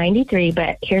 He's 93,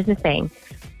 but here's the thing.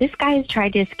 This guy has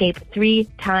tried to escape 3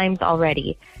 times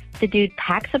already. The dude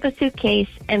packs up a suitcase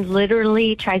and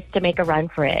literally tries to make a run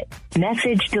for it.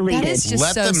 Message deleted. That is just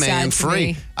Let so the man sad to free.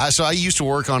 me. So I used to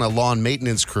work on a lawn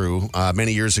maintenance crew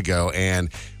many years ago, and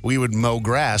we would mow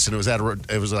grass, and it was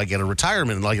like at a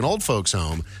retirement, like an old folks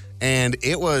home, and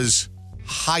it was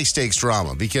high stakes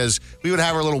drama because we would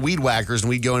have our little weed whackers and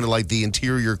we'd go into like the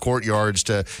interior courtyards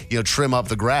to, trim up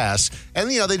the grass.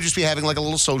 And, they'd just be having like a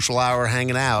little social hour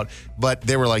hanging out. But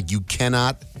they were like, you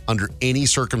cannot, under any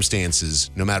circumstances,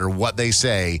 no matter what they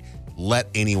say, let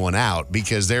anyone out,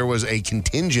 because there was a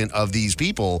contingent of these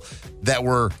people that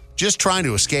were just trying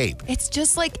to escape. I feel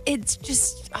like It's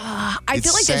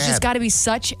there's just sad. got to be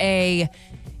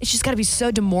it's just got to be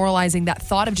so demoralizing, that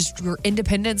thought of just your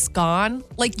independence gone.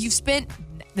 Like, you've spent,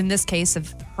 in this case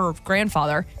of her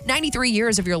grandfather, 93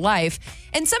 years of your life.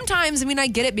 And sometimes, I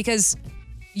get it because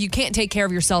you can't take care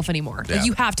of yourself anymore. Yeah. Like,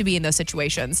 you have to be in those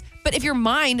situations. But if your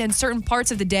mind in certain parts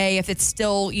of the day, if it's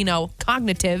still,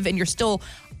 cognitive and you're still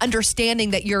understanding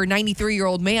that you're a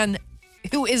 93-year-old man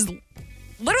who is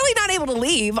literally not able to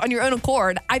leave on your own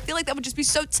accord, I feel like that would just be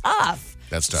so tough.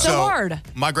 That's tough. So hard.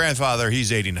 My grandfather,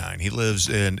 he's 89. He lives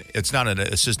it's not an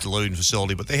assisted living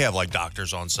facility, but they have like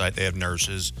doctors on site. They have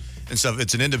nurses and stuff.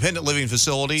 It's an independent living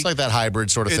facility. It's like that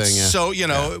hybrid sort of thing. Yeah.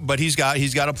 So, but he's got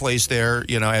a place there,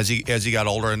 as he got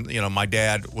older. And, my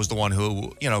dad was the one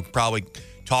who, probably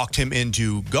talked him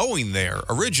into going there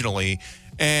originally.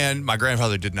 And my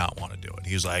grandfather did not want to do it.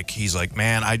 He's like,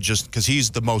 man, because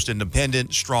he's the most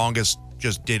independent, strongest,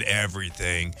 just did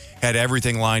everything, had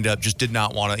everything lined up, just did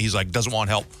not want to. He's like, doesn't want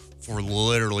help for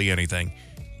literally anything.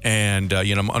 And,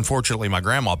 unfortunately, my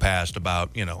grandma passed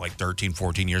about, like 13,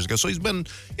 14 years ago. So he's been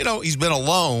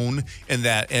alone in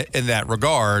that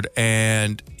regard.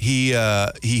 And he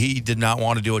did not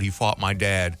want to do it. He fought my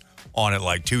dad on it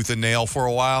like tooth and nail for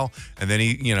a while. And then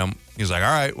he's like,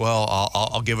 all right, well,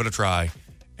 I'll give it a try.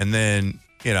 And then,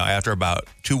 after about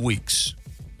 2 weeks,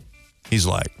 he's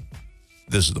like,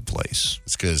 this is the place.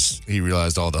 It's because he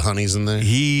realized all the honey's in there.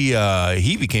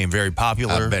 He became very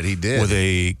popular. I bet he did. With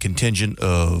a contingent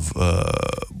of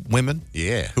women.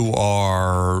 Yeah. Who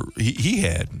are, he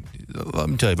had, let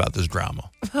me tell you about this drama.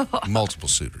 Multiple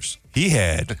suitors. He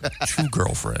had 2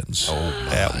 girlfriends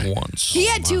at once. He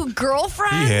had 2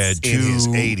 girlfriends? He had 2 in his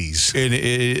 80s. In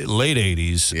late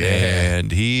 80s. Yeah.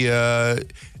 And he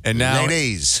and now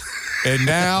late 80s. And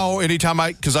now anytime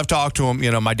because I've talked to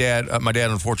him, my dad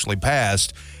unfortunately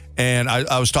passed. And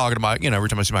I was talking about, every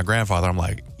time I see my grandfather, I'm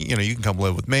like, you can come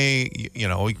live with me. You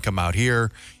can come out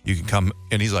here. You can come.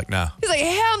 And he's like, nah. He's like,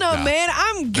 hell no, man.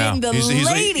 I'm getting the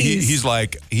ladies. He's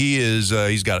like, he's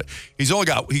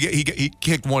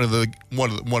kicked one of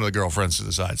the girlfriends to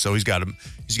the side. So he's got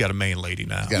a main lady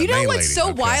now. You know what's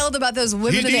so wild about those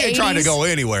women in the 80s? He ain't trying to go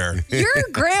anywhere. Your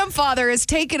grandfather has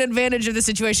taken advantage of the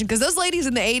situation because those ladies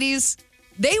in the 80s,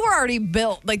 they were already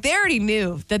built. Like, they already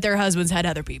knew that their husbands had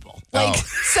other people. Like,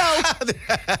 so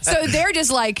they're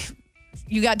just like,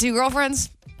 you got 2 girlfriends?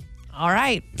 All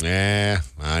right. Yeah,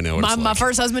 I know what my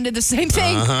first husband did the same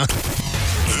thing.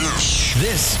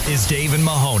 This is Dave and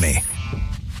Mahoney.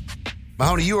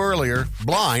 Mahoney, you earlier,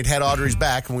 blind, had Audrey's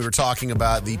back when we were talking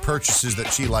about the purchases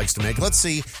that she likes to make. Let's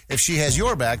see if she has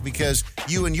your back, because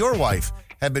you and your wife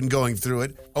have been going through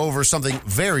it over something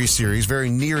very serious, very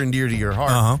near and dear to your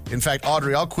heart. In fact,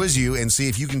 Audrey, I'll quiz you and see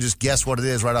if you can just guess what it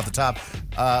is right off the top.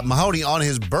 Mahoney, on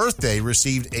his birthday,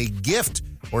 received a gift,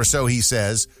 or so he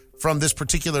says, from this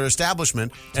particular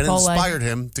establishment, and it inspired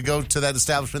him to go to that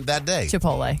establishment that day.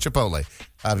 Chipotle.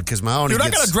 Because Mahoney I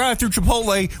got to drive through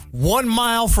Chipotle 1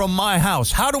 mile from my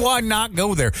house. How do I not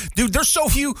go there? Dude, there's so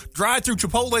few drive-through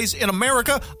Chipotles in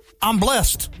America. I'm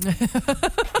blessed.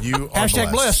 You are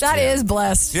Hashtag blessed. That is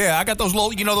blessed. Yeah, I got those little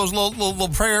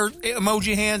prayer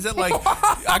emoji hands that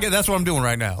that's what I'm doing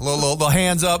right now. Little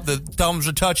hands up, the thumbs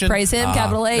are touching. Praise him,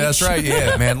 capital H. That's right.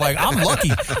 Yeah, man. Like, I'm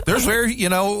lucky. There's there's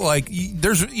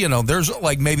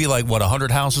maybe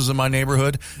 100 houses in my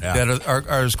neighborhood that are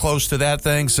as close to that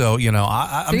thing. So, So you're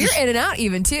in and out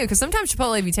even too, because sometimes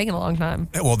Chipotle be taking a long time.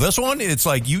 Well, this one, it's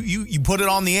like you put it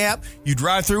on the app, you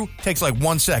drive through, takes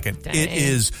 1 second. Dang. It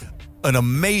is an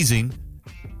amazing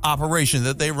operation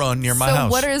that they run near my house.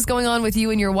 So what is going on with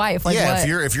you and your wife? What?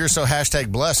 if you're so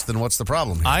hashtag blessed, then what's the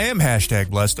problem here? I am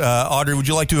hashtag blessed. Audrey, would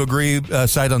you like to agree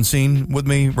sight unseen with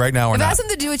me right now or not? If it not? has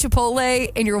something to do with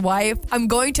Chipotle and your wife, I'm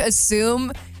going to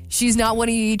assume she's not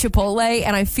wanting to eat Chipotle,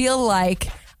 and I feel like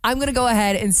I'm going to go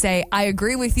ahead and say I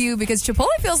agree with you, because Chipotle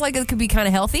feels like it could be kind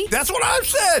of healthy. That's what I've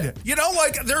said.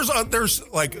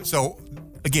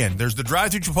 Again, there's the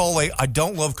drive-through Chipotle. I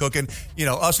don't love cooking.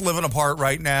 Us living apart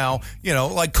right now,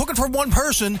 cooking for one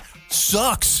person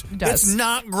sucks. It's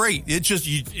not great. It's just,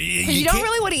 you don't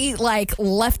really want to eat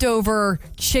leftover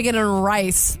chicken and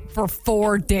rice for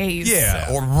 4 days.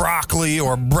 Yeah, or broccoli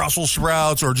or Brussels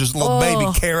sprouts or just little baby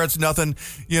carrots, nothing,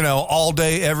 all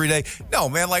day, every day. No,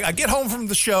 man, I get home from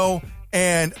the show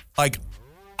and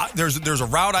there's a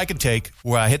route I could take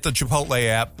where I hit the Chipotle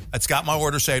app. It's got my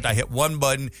order saved. I hit one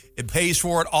button. It pays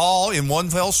for it all in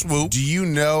one fell swoop. Do you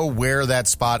know where that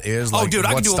spot is? Dude,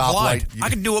 I can do it blind. I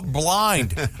can do it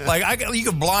blind. You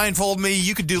could blindfold me.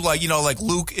 You could do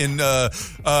Luke in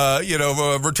Return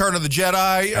of the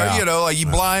Jedi. You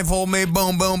blindfold me.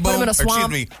 Boom, boom, boom. Put him in a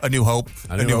swamp. Excuse me, A New Hope.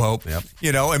 A New Hope. Yep.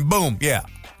 And boom, yeah.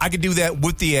 I could do that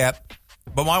with the app.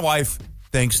 But my wife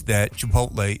thinks that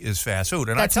Chipotle is fast food.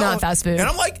 And that's not fast food. And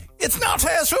I'm like, it's not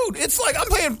fast food. It's I'm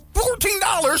paying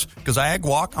 $14 because I had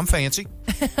guac. I'm fancy.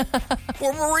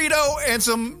 For a burrito and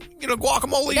some,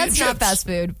 guacamole That's and chips. not fast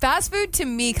food. Fast food to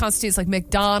me constitutes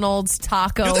McDonald's,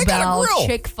 Taco Bell,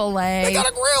 Chick-fil-A. They got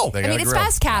a grill. It's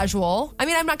fast casual. I'm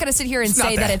not going to sit here and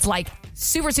say that it's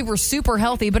super, super, super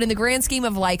healthy, but in the grand scheme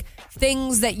of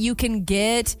things that you can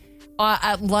get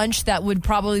at lunch that would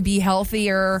probably be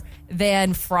healthier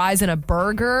than fries and a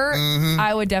burger,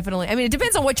 I would definitely. It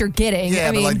depends on what you're getting.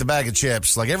 Yeah, but the bag of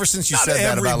chips. Ever since you said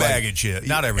that about bag of chips,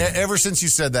 not every. Ever since you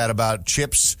said that about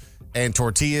chips and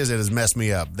tortillas, it has messed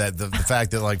me up. That the fact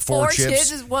that four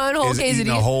chips is one whole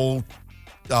quesadilla.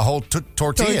 A whole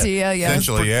tortilla. Yeah.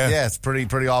 Essentially, Yeah, it's pretty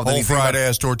off. Whole fried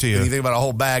ass tortilla. Then you think about a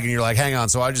whole bag and you're like, hang on.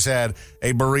 So I just had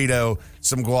a burrito,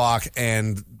 some guac,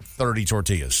 and 30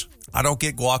 tortillas. I don't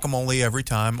get guacamole every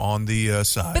time on the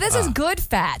side. But this is good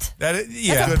fat. That's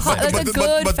a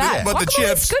good fat. But the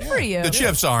chips, good for you. The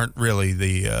chips aren't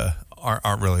really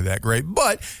aren't really that great.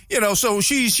 But so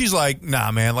she's like,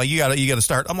 nah, man, you gotta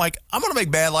start. I'm like, I'm gonna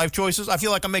make bad life choices. I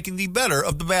feel like I'm making the better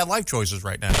of the bad life choices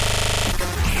right now.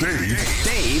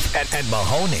 Dave and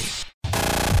Mahoney.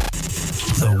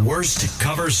 The worst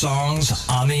cover songs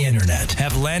on the internet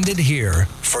have landed here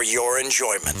for your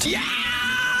enjoyment. Yeah!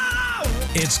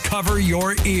 It's Cover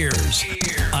Your Ears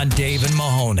on Dave and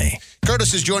Mahoney.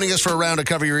 Curtis is joining us for a round of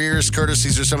Cover Your Ears. Curtis,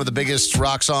 these are some of the biggest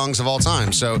rock songs of all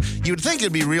time. So you would think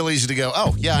it'd be real easy to go,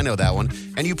 oh, yeah, I know that one.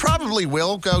 And you probably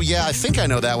will go, yeah, I think I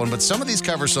know that one. But some of these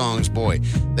cover songs, boy,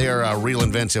 they are real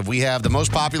inventive. We have the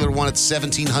most popular one at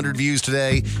 1,700 views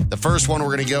today. The first one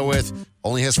we're going to go with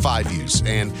only has 5 views.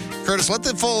 And Curtis, let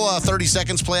the full 30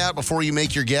 seconds play out before you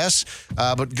make your guess.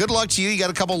 But good luck to you. You got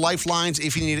a couple lifelines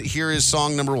if you need it. Here is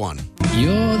song number 1.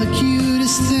 You're the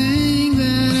cutest thing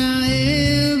that I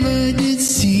ever did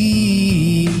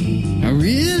see. I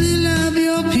really love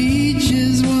your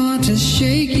peaches, want to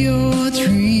shake your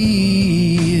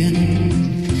tree.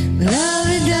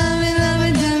 Love-it-dovey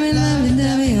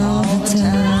all the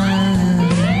time.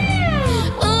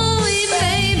 Oh,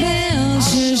 baby, I'll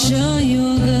sure show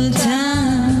you a good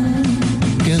time.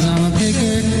 'Cause I'm a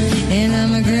picker and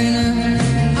I'm a grinner.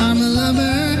 I'm a lover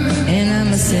and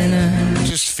I'm a sinner.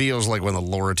 Just feels like when the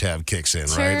Laura tab kicks in,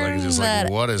 right? Like it's just like,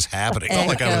 what is happening? Felt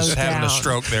like I was having a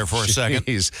stroke there for a second.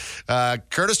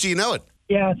 Curtis, do you know it?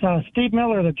 Yeah, it's Steve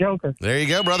Miller, the Joker. There you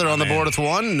go, brother, on the board with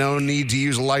 1. No need to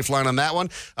use a lifeline on that one.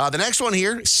 The next one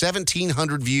here,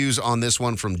 1,700 views on this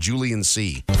one from Julian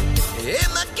C. Am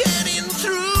I getting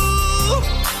through?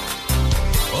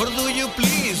 Or do you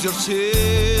please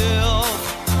yourself?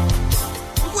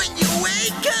 When you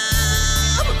wake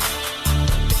up,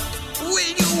 will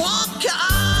you walk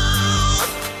out?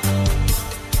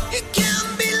 It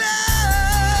can be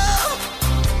love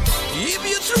if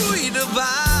you threw it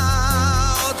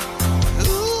about.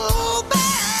 Ooh,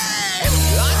 babe,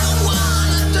 I don't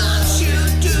wanna touch you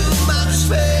too much,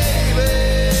 baby.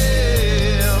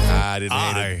 I didn't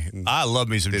hate it. I love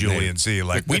me some Julian C.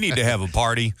 Like, we need to have a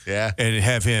party and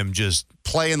have him just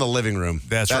play in the living room.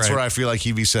 That's right. where I feel like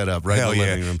he'd be set up, right Hell in the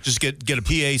yeah. living room. Just get a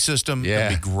PA system. Yeah.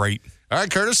 That'd be great. All right,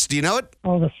 Curtis, do you know it?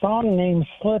 Oh, the song name's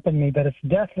slipping me, but it's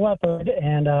Def Leppard,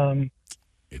 and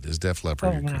It is Def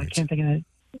Leppard. oh man, I can't think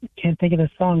of the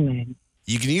song name.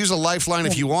 You can use a lifeline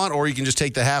if you want, or you can just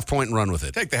take the half point and run with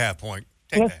it. Take the half point.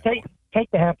 Let's take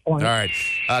the half point. All right.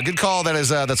 Good call.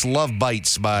 That's Love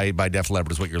Bites by Def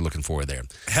Leppard is what you're looking for there.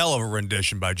 Hell of a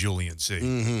rendition by Julian C.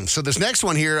 Mm-hmm. So this next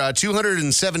one here,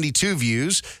 272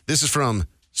 views. This is from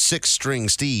 6 String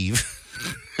Steve.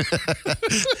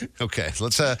 Okay,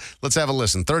 let's have a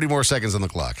listen. 30 more seconds on the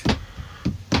clock.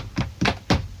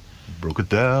 Broke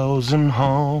 1,000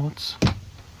 hearts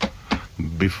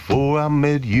before I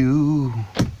met you.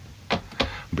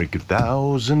 Break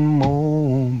 1,000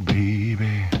 more,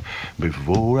 baby,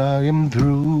 before I am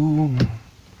through.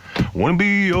 Wanna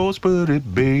be yours, buddy,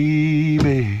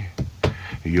 baby,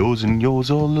 yours and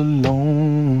yours all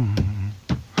alone.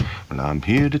 And I'm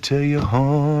here to tell you,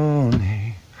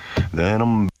 honey, that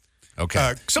I'm...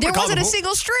 Okay. There wasn't a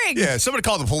single string. Yeah, somebody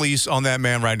call the police on that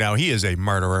man right now. He is a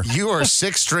murderer. You are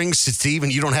 6 strings, Steve,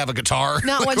 and you don't have a guitar?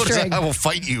 Not one What is that? string. I will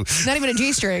fight you. Not even a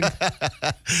G string.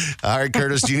 All right,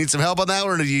 Curtis, do you need some help on that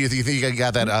one, or do you think you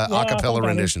got that a cappella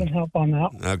rendition? I need some help on that.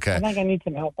 Okay. I think I need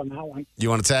some help on that one. You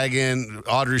want to tag in?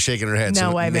 Audrey's shaking her head.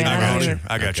 No way, man.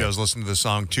 I got you. I was listening to the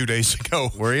song 2 days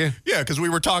ago. Were you? Yeah, because we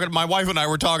were talking, my wife and I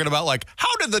were talking about, like,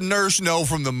 how did the nurse know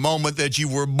from the moment that you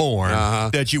were born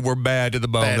that you were bad to the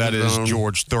bone? That is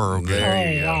George Thorogood.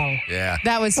 There you go. Yeah.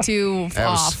 That was too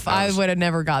off. I would have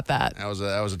never got that. That was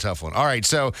a tough one. All right,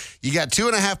 so you got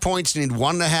 2.5 points. You need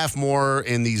 1.5 more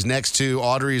in these next 2.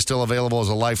 Audrey is still available as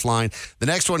a lifeline. The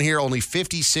next one here, only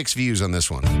 56 views on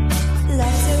this one.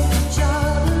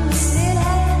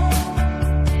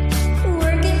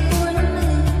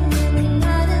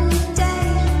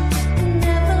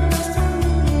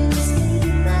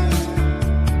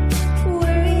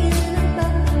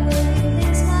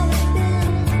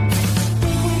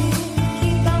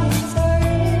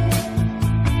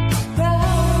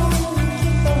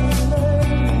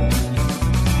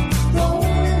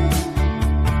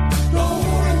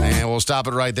 Stop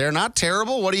it right there. Not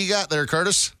terrible. What do you got there,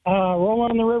 Curtis? Roll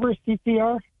on the River,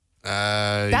 CCR.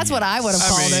 That's what I would have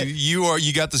called it.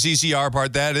 You got the CCR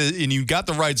part, and you got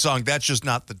the right song. That's just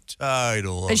not the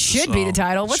title. It should be the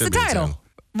title. What's the title?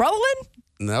 Rolling?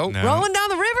 Nope. No. Rolling down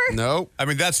the river? Nope. I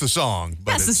mean, that's the song.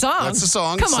 But That's the song. That's the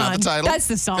song. Come It's on. not the title. That's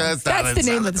the song. That's the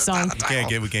name of the song. We can't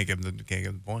give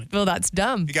the point. Well, that's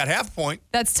dumb. You got half a point.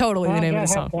 That's totally the name of the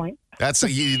song. That's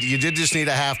you did just need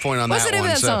a half point on What's that the name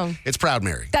one. of that song? It's Proud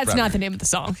Mary. That's Proud not Mary. the name of the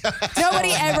song.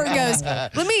 Nobody ever goes,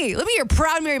 let me hear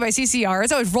Proud Mary by CCR.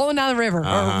 It's always Rolling Down the River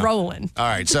or Rolling. All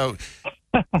right, so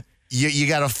you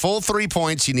got a full 3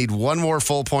 points. You need one more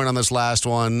full point on this last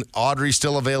one. Audrey's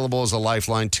still available as a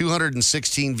lifeline.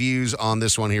 216 views on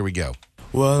this one. Here we go.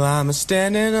 Well, I'm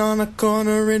standing on a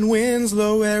corner in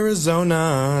Winslow,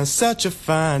 Arizona. Such a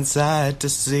fine sight to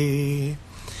see.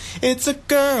 It's a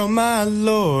girl, my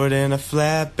lord, in a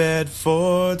flatbed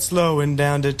Ford, slowing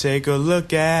down to take a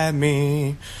look at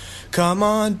me. Come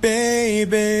on,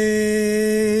 baby,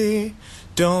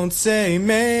 don't say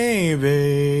maybe.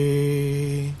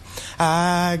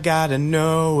 I gotta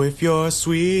know if your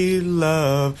sweet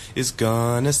love is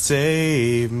gonna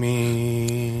save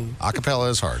me. Acapella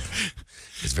is hard.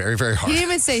 It's very, very hard. He didn't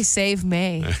even say save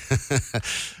May.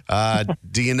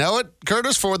 Do you know it,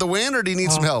 Curtis, for the win, or do you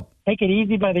need some help? Take it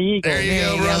easy by the Eagles. There you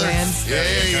go, brother.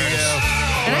 There you go.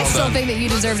 And I still think that you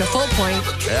deserved a full point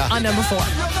on number 4.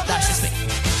 That's just me.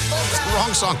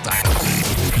 Wrong song title.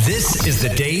 This is the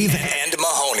Dave and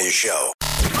Mahoney Show.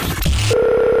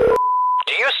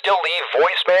 Do you still leave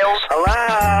voicemails?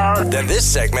 Hello? Then this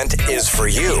segment is for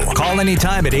you. Call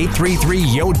anytime at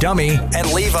 833-YO-DUMMY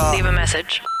and leave a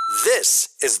message. This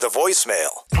is the voicemail.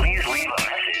 Please leave a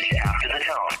message after the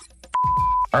tone.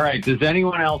 All right. Does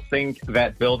anyone else think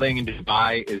that building in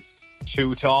Dubai is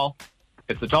too tall?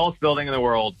 It's the tallest building in the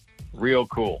world. Real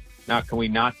cool. Now, can we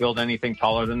not build anything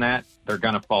taller than that? They're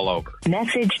going to fall over.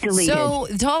 Message deleted. So,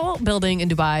 the tall building in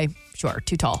Dubai, sure,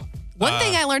 too tall. One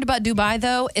thing I learned about Dubai,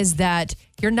 though, is that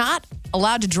you're not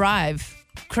allowed to drive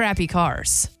crappy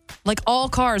cars. Like, all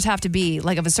cars have to be,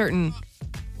 like, of a certain,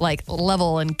 like,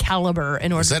 level and caliber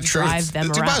in order to drive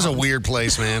them around. Dubai's a weird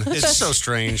place, man. It's so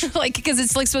strange. Like, because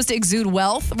it's, like, supposed to exude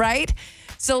wealth, right?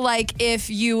 So, like, if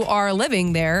you are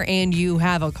living there and you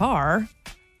have a car,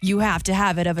 you have to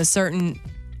have it of a certain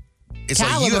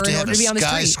caliber like you have to in have order a to be on the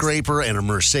street. skyscraper and a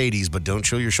Mercedes, but don't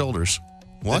show your shoulders.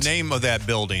 What? The name of that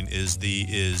building is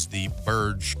the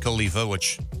Burj Khalifa,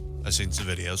 which I've seen some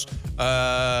videos.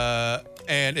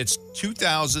 And it's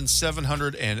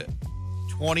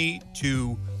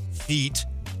 2,722 feet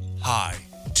high.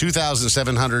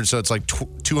 2,700, so it's like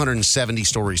 270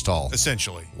 stories tall.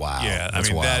 Essentially. Wow. Yeah, that's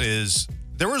I mean, wild. that is...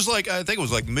 There was like, I think it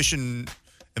was like Mission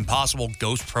Impossible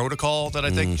Ghost Protocol that I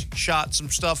think shot some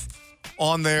stuff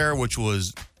on there, which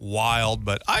was wild.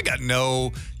 But I got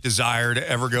no desire to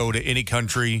ever go to any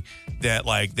country that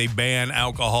like they ban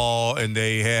alcohol and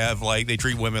they have like they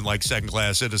treat women like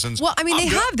second-class citizens. Well, I mean, they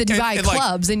have the Dubai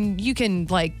clubs, and you can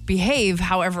like behave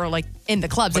however, like in the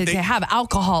clubs, they have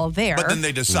alcohol there. But then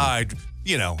they decide,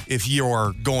 you know, if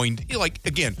you're going to, like,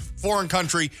 again, foreign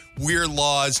country, weird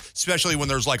laws, especially when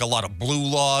there's like a lot of blue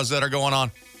laws that are going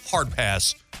on. Hard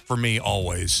pass for me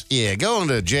always. Yeah, going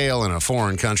to jail in a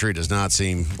foreign country does not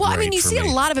seem Well, I great mean, you for see me.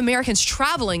 a lot of Americans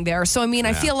traveling there. So, I mean,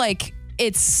 I feel like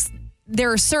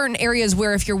there are certain areas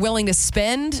where if you're willing to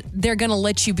spend, they're going to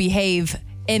let you behave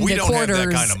in the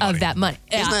quarters of that money.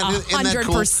 Isn't that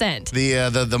 100%.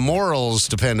 Cool? The morals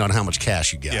depend on how much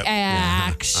cash you get.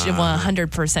 Actually,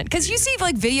 100%. Because you see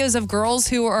like videos of girls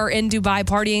who are in Dubai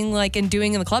partying like and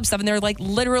doing in the club stuff, and they're like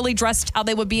literally dressed how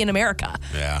they would be in America.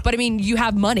 Yeah. But I mean, you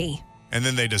have money. And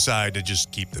then they decide to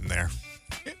just keep them there.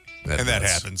 And that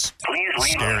happens. Please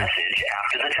leave a message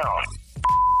after the tone.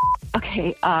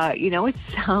 Okay, it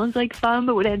sounds like fun,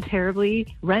 but would end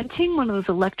terribly. Renting one of those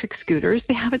electric scooters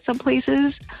they have at some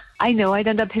places. I know I'd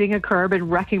end up hitting a curb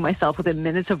and wrecking myself within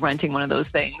minutes of renting one of those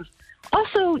things.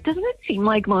 Also, doesn't it seem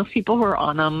like most people who are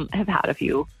on them have had a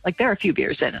few? Like, there are a few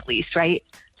beers in at least, right?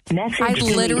 I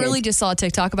literally just saw a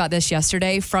TikTok about this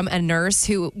yesterday from a nurse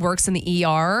who works in the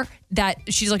ER, that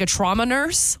she's like a trauma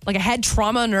nurse, like a head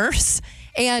trauma nurse.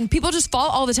 And people just fall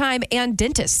all the time. And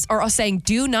dentists are saying,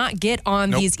 do not get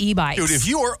on these e-bikes. Dude, if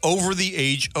you are over the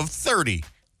age of 30,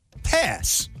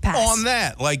 pass on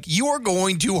that. Like, you are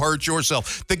going to hurt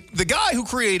yourself. The guy who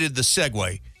created the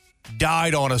Segway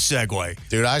died on a Segway.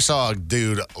 Dude, I saw a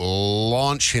dude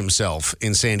launch himself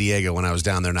in San Diego when I was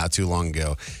down there not too long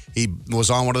ago. He was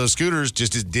on one of those scooters,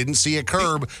 just didn't see a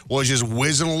curb, was just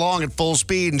whizzing along at full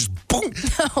speed, and just boom.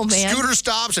 Oh, man. Scooter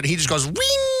stops, and he just goes, wing.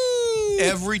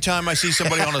 Every time I see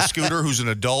somebody on a scooter who's an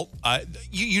adult,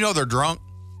 you know they're drunk.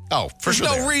 Oh, for There's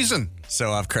no reason.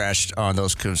 So I've crashed on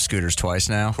those scooters twice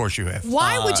now. Of course you have.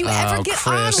 Why would you ever get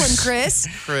on one, Chris?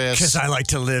 Because I like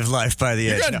to live life by the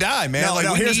edge. You're gonna die, man.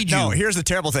 Like, we need you. Here's the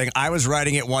terrible thing. I was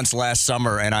riding it once last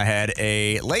summer, and I had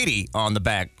a lady on the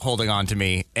back holding on to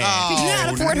me. And Did you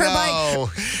not afford her bike?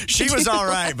 She was all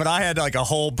right, but I had like a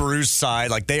whole bruised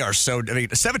side. Like, they are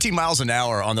 17 miles an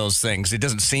hour on those things. It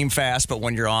doesn't seem fast, but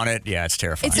when you're on it, yeah, it's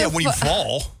terrifying. It's when you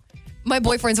fall. My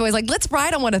boyfriend's always like, let's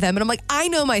ride on one of them. And I'm like, I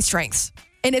know my strengths.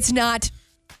 And it's not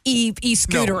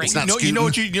e-scootering. No, it's not you know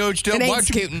what you do? Why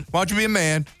don't you be a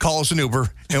man, call us an Uber,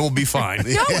 and we'll be fine.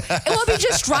 No, and we'll be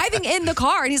just driving in the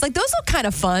car. And he's like, those look kind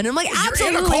of fun. I'm like,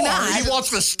 absolutely You're in a car. not. He wants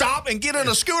to stop and get in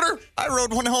a scooter. I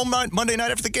rode one home Monday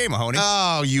night after the game, Mahoney.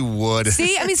 Oh, you would.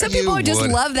 See, I mean, some people You just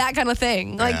would. love that kind of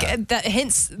thing. Like, that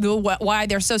hints why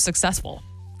they're so successful.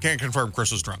 Can't confirm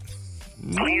Chris was drunk.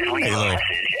 Please leave a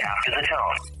message after the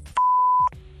tone.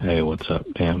 Hey, what's up,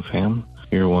 Pam fam?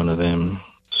 You're one of them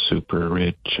super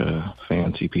rich,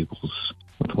 fancy peoples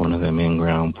with one of them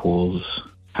in-ground pools.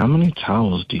 How many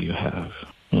towels do you have?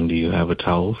 And do you have a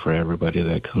towel for everybody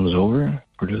that comes over?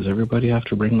 Or does everybody have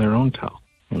to bring their own towel?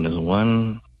 And does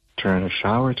one turn a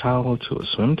shower towel to a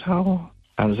swim towel?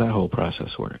 How does that whole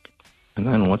process work? And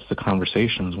then what's the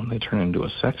conversations when they turn into a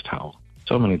sex towel?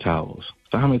 So many towels.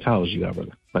 So how many towels you got,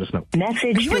 brother? Let us know. Are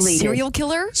you a serial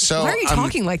killer? So Why are you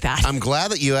talking like that? I'm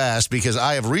glad that you asked because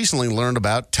I have recently learned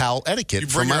about towel etiquette You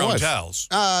from bring my your own wife. towels?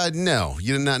 No,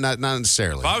 you not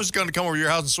necessarily. If I was going to come over to your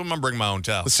house and swim, I'd bring my own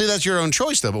towels. See, that's your own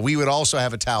choice, though. But we would also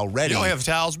have a towel ready. You don't have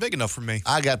towels big enough for me.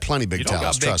 I got plenty big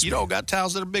towels. Trust me. You don't got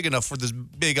towels that are big enough for this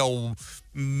big old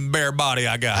bare body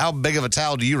I got. How big of a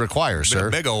towel do you require, sir?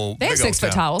 Big old. They have big old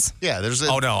 6-foot towels. Yeah, there's.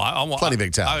 Oh no, I want plenty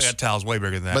big towels. I got towels way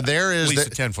bigger than that. But there is at least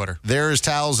a 10-footer. There is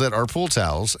towels that are pool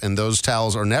towels, and those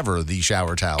towels are never the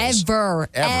shower towels.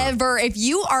 Ever. If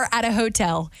you are at a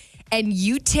hotel and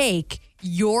you take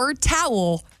your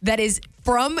towel that is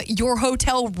from your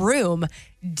hotel room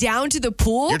down to the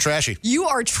pool, You're trashy. You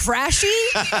are trashy,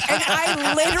 and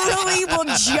I literally will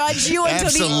judge you until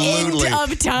Absolutely. the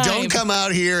end of time. Don't come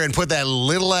out here and put that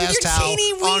little ass Your towel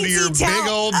teeny onto your weensy towel.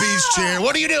 big old beach chair.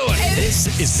 What are you doing? This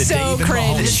is the So Dave and cringe.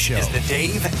 Mahoney This Show. is the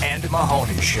Dave and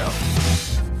Mahoney Show.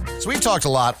 So we've talked a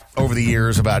lot over the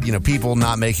years about, people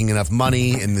not making enough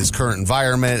money in this current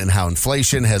environment and how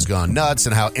inflation has gone nuts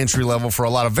and how entry level for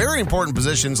a lot of very important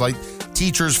positions like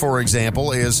teachers, for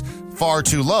example, is far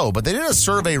too low. But they did a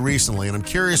survey recently, and I'm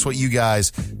curious what you guys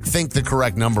think the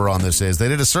correct number on this is. They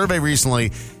did a survey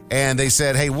recently, and they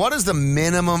said, hey, what is the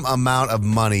minimum amount of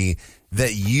money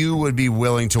that you would be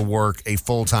willing to work a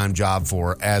full-time job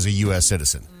for as a U.S.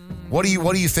 citizen? What do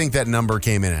you think that number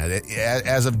came in at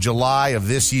as of July of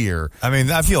this year? I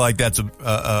mean, I feel like that's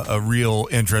a real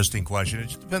interesting question. It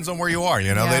just depends on where you are.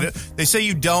 Yeah. They say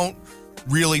you don't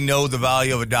really know the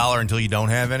value of a dollar until you don't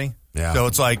have any. Yeah. So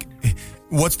it's like,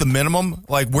 what's the minimum?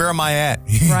 Like, where am I at?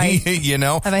 Right.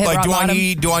 Have I hit like, rock do bottom?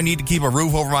 I need to keep a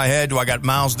roof over my head? Do I got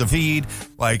mouths to feed?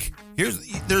 Like,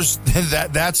 there's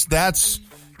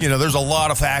a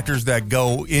lot of factors that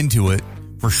go into it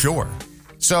for sure.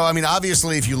 So, I mean,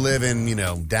 obviously, if you live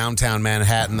in, downtown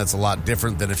Manhattan, that's a lot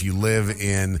different than if you live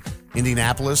in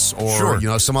Indianapolis or,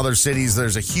 Sure. Some other cities.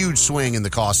 There's a huge swing in the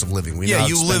cost of living. We know how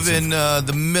You live expensive- in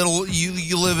the middle.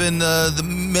 You live in the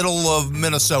middle of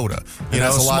Minnesota. And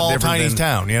that's a lot small, different tiny than-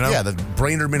 town. Yeah, the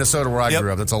Brainerd, Minnesota, where I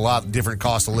grew up. That's a lot different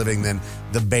cost of living than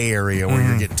the Bay Area, where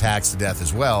you're getting taxed to death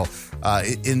as well.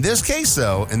 In this case,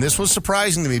 though, and this was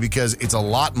surprising to me because it's a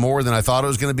lot more than I thought it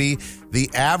was going to be, the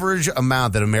average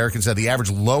amount that Americans had, the average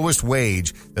lowest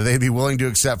wage that they'd be willing to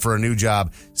accept for a new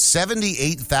job,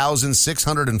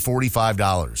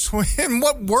 $78,645. In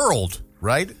what world?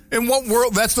 Right? In what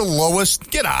world? That's the lowest.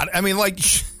 Get out. I mean, like...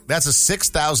 That's a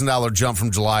 $6,000 jump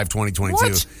from July of 2022.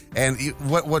 What? And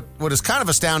what is kind of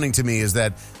astounding to me is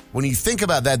that when you think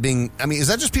about that being, I mean, is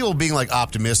that just people being like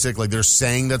optimistic? Like they're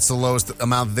saying that's the lowest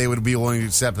amount that they would be willing to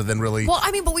accept, but then really. Well,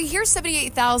 I mean, but we hear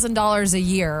 $78,000 a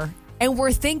year, and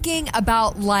we're thinking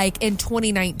about like in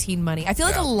 2019 money. I feel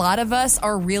like a lot of us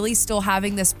are really still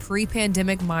having this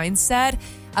pre-pandemic mindset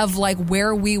of like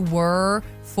where we were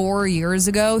 4 years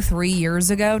ago, 3 years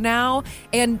ago now,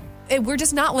 and we're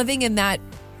just not living in that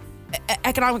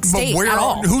economic state but at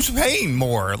all. Who's paying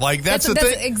more? Like that's the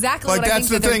that's thing. exactly like what I that's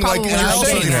think the that thing. they're Like probably and you're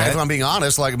saying saying that. If I'm being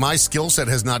honest, like my skill set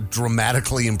has not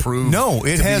dramatically improved. No,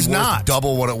 it to be has worth not.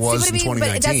 double what it was See, in but 2019.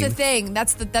 But that's the thing.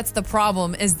 That's the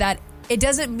problem is that it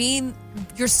doesn't mean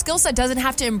your skill set doesn't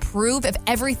have to improve if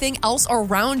everything else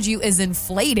around you is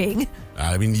inflating.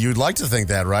 I mean, you'd like to think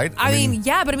that, right? I mean,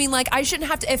 yeah, but I mean, like, I shouldn't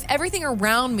have to, if everything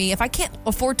around me, if I can't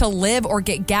afford to live or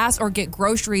get gas or get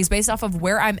groceries based off of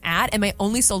where I'm at, and my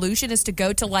only solution is to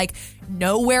go to, like,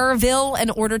 Nowhereville in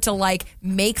order to, like,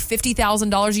 make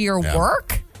 $50,000 a year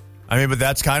work? I mean, but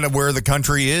that's kind of where the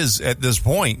country is at this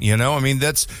point, I mean,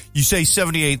 you say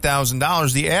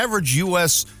 $78,000. The average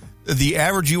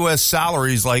U.S.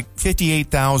 salary is like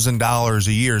 $58,000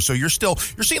 a year. So you're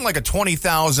seeing like a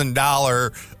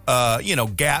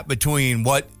 $20,000, gap between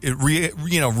what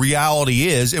reality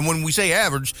is. And when we say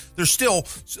average, there's still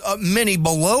many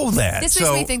below that. This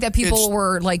makes me think that people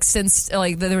were like,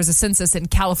 there was a census in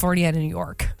California and New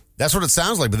York. That's what it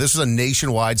sounds like, but this is a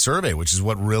nationwide survey, which is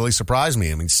what really surprised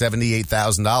me. I mean,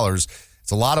 $78,000,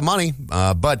 it's a lot of money.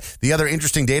 But the other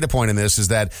interesting data point in this is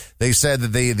that they said that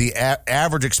the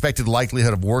average expected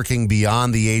likelihood of working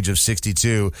beyond the age of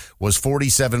 62 was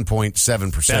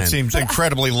 47.7%. That seems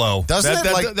incredibly low. Doesn't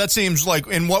it? That seems like,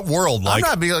 in what world? Like,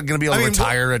 I'm not going to be able to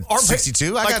retire at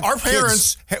 62. Our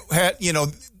parents had,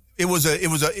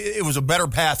 it was a better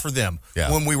path for them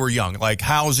when we were young, like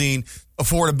housing,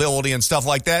 affordability, and stuff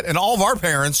like that. And all of our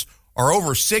parents are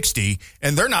over 60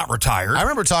 and they're not retired. I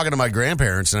remember talking to my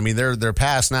grandparents, and I mean they're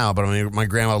past now, but I mean my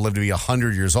grandma lived to be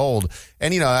 100 years old,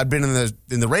 and I'd been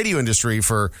in the radio industry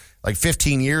for like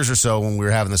 15 years or so when we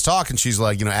were having this talk, and she's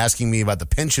like asking me about the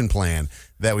pension plan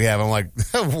that we have. I'm like,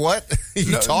 what are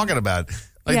you talking about?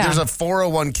 Like there's a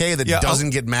 401k that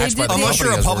doesn't get matched by the unless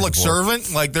you're a public servant.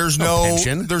 servant. Like there's no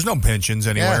pension. There's no pensions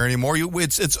anywhere anymore.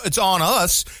 It's on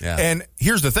us. Yeah. And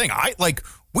here's the thing,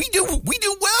 we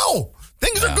do well.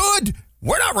 Things are good.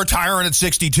 We're not retiring at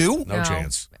 62. No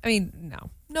chance. I mean, no.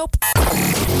 Nope.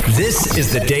 This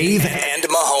is the Dave and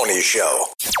Mahoney Show.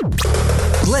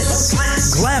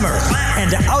 Glitz, glamour,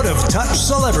 and out-of-touch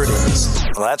celebrities.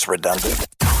 Well, that's redundant.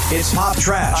 It's Pop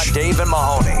Trash on Dave and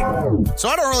Mahoney. So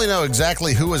I don't really know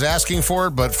exactly who was asking for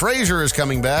it, but Frasier is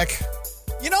coming back.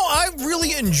 I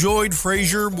really enjoyed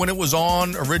Frasier when it was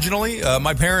on originally.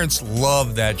 My parents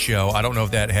loved that show. I don't know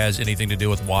if that has anything to do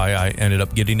with why I ended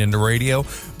up getting into radio,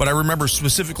 but I remember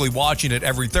specifically watching it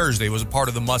every Thursday. It was a part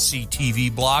of the must-see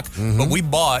TV block.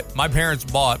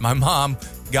 But my mom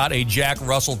got a Jack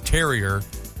Russell Terrier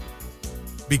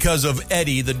because of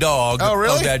Eddie, the dog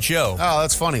of that show. Oh,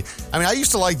 that's funny. I mean, I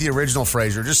used to like the original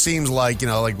Frasier. It just seems like,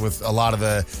 like with a lot of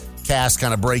the cast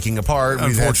kind of breaking apart.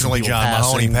 Unfortunately, John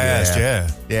Mahoney passed,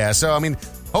 Yeah, so, I mean,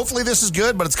 hopefully this is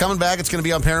good, but it's coming back. It's going to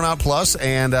be on Paramount Plus,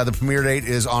 and the premiere date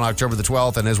is on October the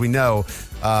 12th. And as we know,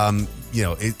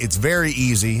 it's very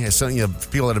easy. As some,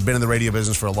 people that have been in the radio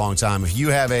business for a long time, if you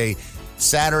have a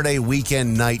Saturday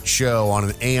weekend night show on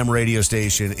an AM radio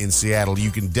station in Seattle, you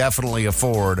can definitely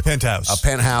afford a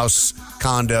penthouse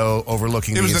condo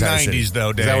overlooking the entire city. It was the 90s,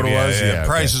 though, Dave. Is that what it was? Yeah.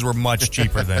 Prices were much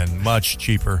cheaper then, much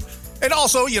cheaper. And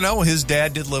also, his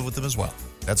dad did live with him as well.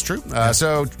 That's true.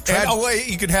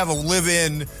 You could have a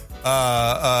live-in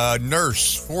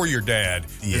nurse for your dad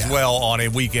as well on a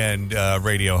weekend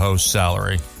radio host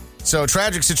salary. So,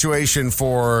 tragic situation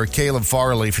for Caleb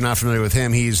Farley. If you're not familiar with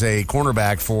him, he's a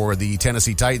cornerback for the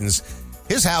Tennessee Titans.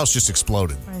 His house just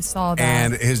exploded. I saw that.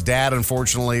 And his dad,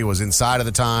 unfortunately, was inside at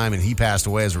the time, and he passed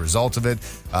away as a result of it.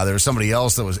 There was somebody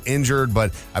else that was injured.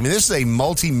 But, I mean, this is a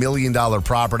multi-million-dollar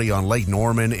property on Lake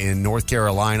Norman in North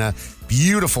Carolina.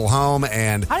 Beautiful home.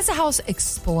 And how does the house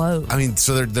explode? I mean,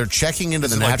 so they're checking into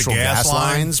the natural gas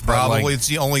lines. Probably it's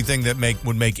the only thing that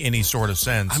would make any sort of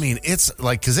sense. I mean, it's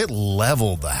like, because it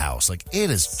leveled the house. Like, it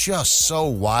is just so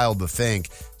wild to think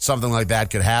something like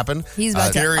that could happen. He's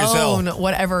about to own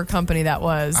whatever company that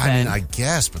was. I mean, I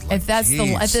guess, but like,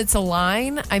 if it's a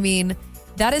line, I mean,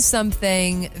 that is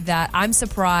something that I'm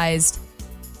surprised.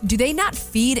 Do they not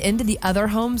feed into the other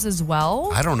homes as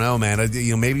well? I don't know, man.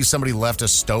 Maybe somebody left a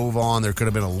stove on. There could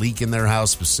have been a leak in their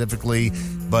house specifically.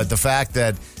 But the fact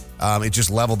that it just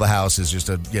leveled the house is just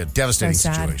a devastating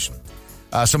situation.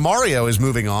 So Mario is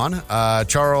moving on.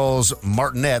 Charles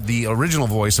Martinet, the original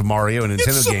voice of Mario in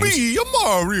Nintendo games. It's me,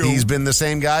 Mario. He's been the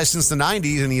same guy since the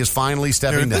 90s, and he is finally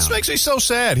stepping down. This makes me so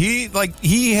sad.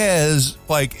 He has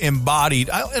embodied,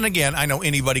 and again, I know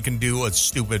anybody can do a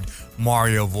stupid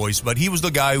Mario voice, but he was the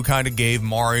guy who kind of gave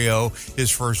Mario his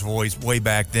first voice way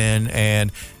back then,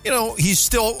 and he's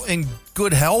still in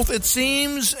good health, it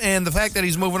seems, and the fact that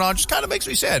he's moving on just kind of makes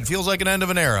me sad. It feels like an end of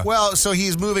an era. Well, so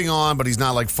he's moving on, but he's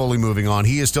not fully moving on.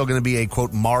 He is still going to be a,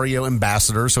 quote, Mario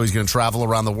ambassador, so he's going to travel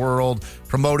around the world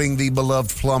promoting the beloved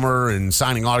plumber and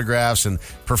signing autographs and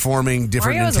performing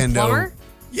different Mario Nintendo. Is a plumber?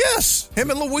 Yes,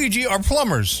 him and Luigi are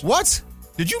plumbers. What?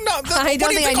 Did you not? I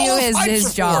don't think I knew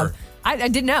his job. I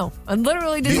didn't know. I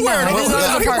literally didn't know.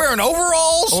 Are you wearing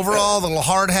overalls? Overall, the little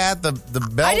hard hat, the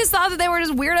belt. I just thought that they were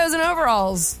just weirdos in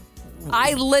overalls. I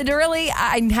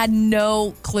had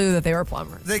no clue that they were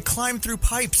plumbers. They climb through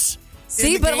pipes.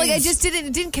 See, but I just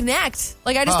it didn't connect.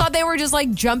 I just thought they were just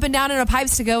jumping down into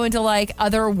pipes to go into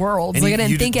other worlds. And I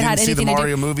didn't think it had anything to do.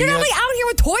 Mario movie They're yet? not out here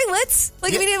with toilets. I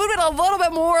mean, it would have been a little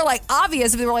bit more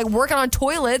obvious if they were working on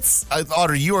toilets.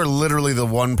 Audrey, you are literally the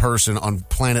one person on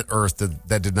planet Earth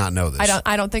that did not know this.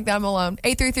 I don't think that I'm alone.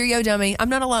 833 yo dummy. I'm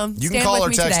not alone. You can call or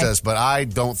text us, but I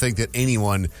don't think that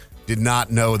anyone did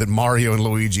not know that Mario and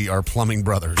Luigi are plumbing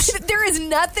brothers. There is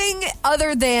nothing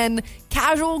other than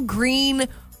casual green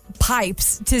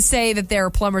pipes to say that they're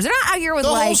plumbers. They're not out here with the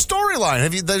whole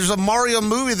storyline. There's a Mario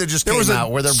movie that just came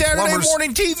out where they're Saturday plumbers.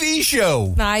 morning TV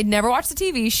show. I never watched the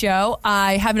TV show.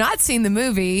 I have not seen the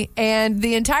movie, and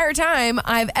the entire time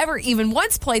I've ever even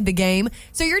once played the game.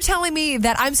 So you're telling me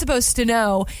that I'm supposed to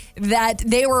know that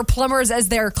they were plumbers as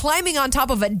they're climbing on top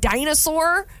of a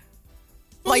dinosaur?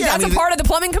 Like, that's a part of the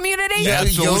plumbing community? Yeah,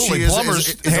 absolutely.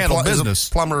 Plumbers handle business.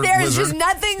 Plumber There's wizard. just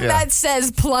nothing Yeah. that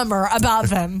says plumber about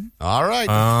them. All right.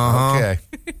 Uh-huh. Okay.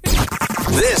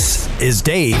 This is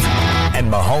Dave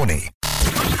and Mahoney.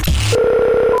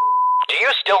 Do you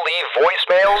still leave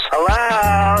voicemails?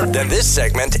 Hello? Then this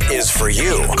segment is for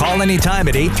you. Call anytime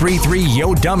at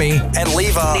 833-YO-DUMMY and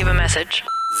leave a message.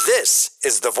 This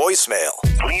is the voicemail.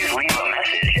 Please leave a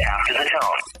message after the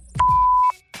tone.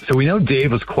 So we know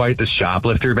Dave was quite the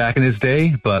shoplifter back in his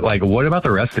day, but like, what about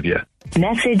the rest of you?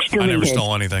 Message I never deleted.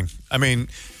 stole anything. I mean,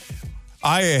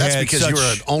 That's because you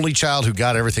were an only child who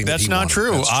got everything that That's he not wanted.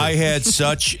 true. That's true. I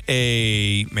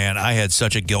had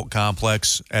such a guilt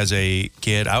complex as a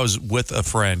kid. I was with a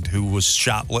friend who was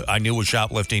I knew was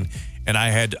shoplifting, and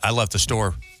I left the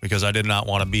store because I did not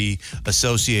want to be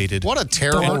associated. What a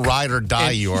terrible ride or die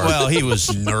you are. Well, he was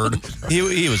nerd. He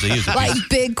was a Like,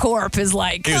 Big Corp is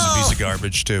like, he was a piece of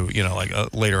garbage too.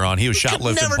 Later on, he was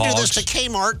shoplifting. Never do Pogs. this to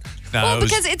Kmart. No, Well, it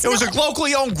was, because it's it was a not-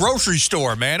 locally owned grocery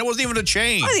store, man. It wasn't even a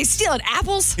chain. what, is he stealing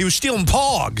apples? He was stealing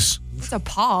Pogs. What's a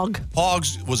pog?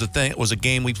 Pogs was a thing. Was a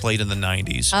game we played in the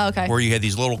 90s. Oh, okay. Where you had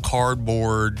these little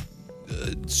cardboard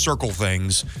circle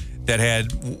things that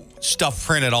had stuff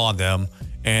printed on them,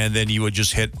 and then you would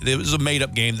just hit. It was a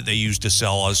made-up game that they used to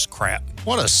sell us crap.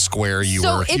 What a square you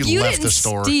So were. if you left didn't the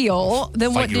store. steal,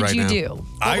 then what Fight you did right you now. do? What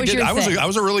I was did. your I thing?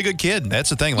 was a really good kid. That's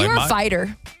the thing. You were my, a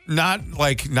fighter. Not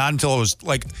until I was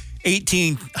like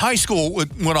 18. High school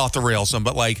went off the rails some,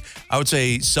 but like I would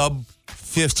say sub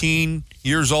 15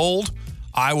 years old,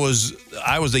 I was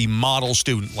a model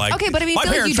student. Like, Okay, but I mean, my I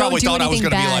feel like parents you don't probably do thought I was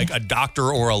anything going to be bad. like a doctor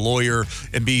or a lawyer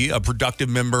and be a productive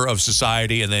member of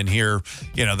society. And then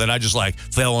then I just like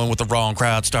fell in with the wrong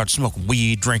crowd, started smoking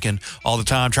weed, drinking all the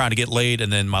time, trying to get laid,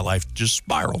 and then my life just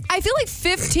spiraled. I feel like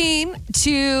 15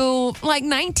 to like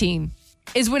 19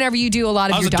 is whenever you do a lot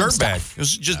of I was your a dumb dirtbag. stuff. It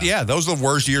was just those are the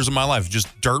worst years of my life. Just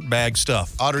dirtbag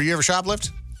stuff. Audrey, you ever shoplift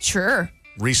Sure.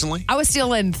 recently? I was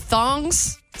stealing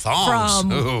thongs Thongs.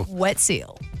 from Ooh. Wet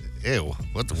Seal. Ew.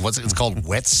 What's it? It's called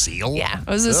Wet Seal? Yeah, it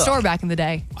was a Ugh. store back in the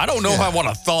day. I don't know if I want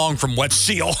a thong from Wet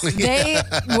Seal. They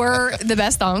were the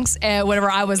best thongs. And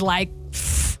whenever I was like,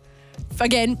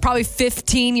 again, probably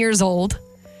 15 years old.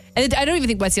 And I don't even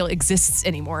think Wet Seal exists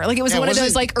anymore. Like, it was Yeah, one of wasn't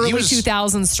those like he early was-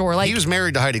 2000s store. Like, He was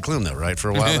married to Heidi Klum, though, right? For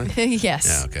a while there? yes.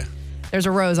 Yeah, okay. There's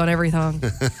a rose on every thong.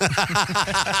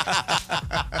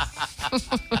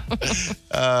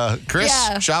 Chris,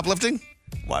 Yeah. shoplifting?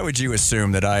 Why would you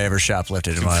assume that I ever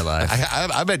shoplifted in my life?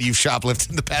 I bet you've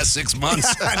shoplifted in the past 6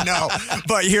 months. No,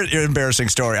 but here's an embarrassing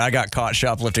story. I got caught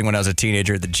shoplifting when I was a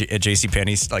teenager at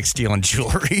JCPenney's, like stealing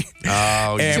jewelry.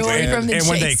 Oh, and, Jewelry from the and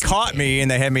when they JCPenney. caught me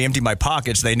and they had me empty my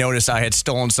pockets, they noticed I had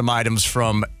stolen some items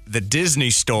from the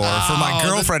Disney store for my Oh,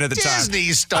 girlfriend the at the time.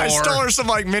 Disney store. I stole her some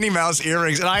like Minnie Mouse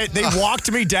earrings, and they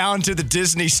walked me down to the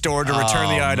Disney store to return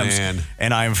the Oh, items. man.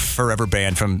 And I'm forever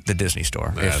banned from the Disney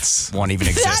store. If one even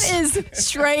exists. That is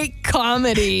straight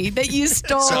comedy that you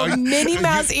stole So, Minnie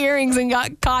Mouse earrings and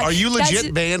got caught. Are you legit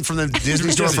That's- banned from the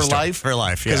Disney store Disney for store. life? For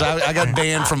life, yeah. Because I got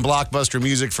banned from Blockbuster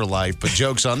Music for life, but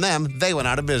joke's on them. They went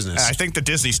out of business. I think the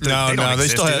Disney store. No, they don't they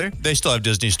exist, still do have they still have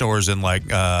Disney stores in like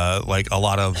a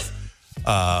lot of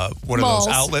what are Malls.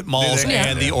 those outlet malls Do they?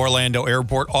 and the Orlando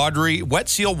airport. Audrey, Wet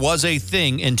Seal was a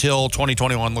thing until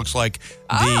 2021. Looks like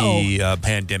the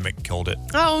pandemic killed it.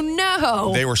 Oh,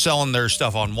 no. They were selling their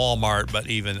stuff on Walmart, but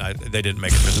even they didn't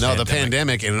make it through the No, pandemic. the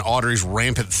pandemic and Audrey's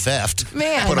rampant theft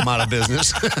Man. put them out of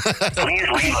business. Please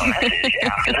leave a message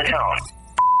after the tone.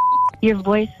 Your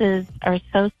voices are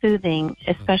so soothing,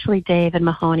 especially Dave and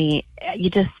Mahoney.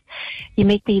 You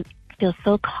make me feel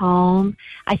so calm.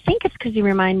 I think it's because you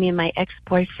remind me of my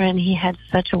ex-boyfriend. He had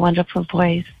such a wonderful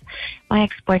voice. My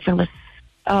ex-boyfriend was,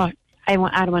 I don't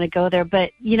want to go there,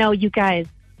 but you guys,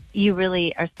 you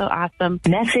really are so awesome.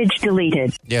 Message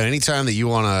deleted. Yeah, anytime that you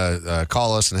want to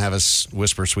call us and have us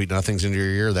whisper sweet nothings into your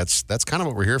ear, that's kind of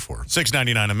what we're here for.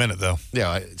 $6.99 a minute though.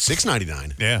 Yeah,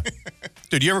 $6.99. Yeah.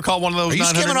 Dude, you ever call one of those? Are you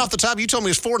 900? skimming off the top? You told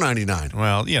me it's $4.99.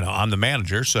 Well, I'm the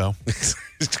manager, so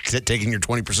Taking your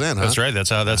 20%, huh? that's right.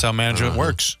 That's how management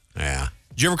works. Yeah.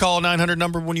 Did you ever call a 900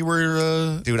 number when you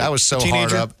were Dude, I was so a hard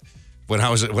teenager? up when I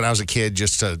was a kid,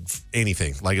 just to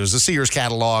anything. Like, it was the Sears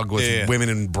catalog with Yeah. women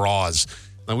in bras.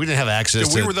 Like, we didn't have access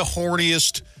Dude, to. we were the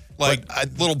horniest,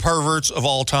 little perverts of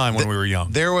all time when we were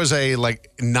young. There was a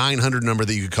 900 number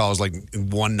that you could call. It was like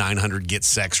 1-900 get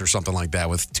sex or something like that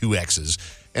with 2 X's.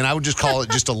 And I would just call it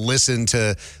just to listen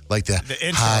to like the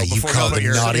intro hi, you before called the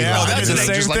your- naughty Yeah, line. that's And the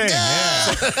then same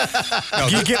just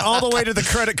thing. You get all the way to the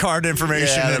credit card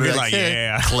information Yeah, and they'd be be like, like,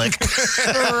 yeah. click.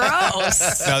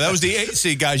 Gross. No, that was the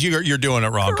see, guys. You're doing it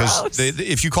wrong because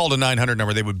if you called a 900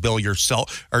 number, they would bill your cell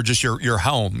or just your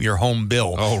home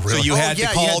bill. Oh, really? So you had to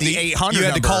call the 800 You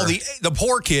had to call number. the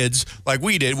poor kids like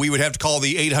we did. We would have to call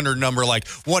the 800 number, like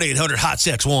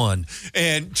 1-800-HOT-SEX-1,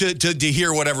 and to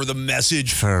hear whatever the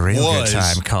message For a real was. good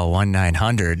time, call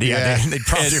 1-900. Yeah, they'd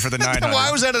prompt you for the 900.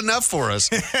 Why was that enough for us?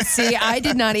 See, I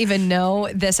did not even know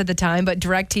this at the time, but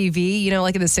DirecTV,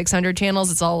 like in the 600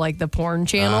 channels, it's all like the porn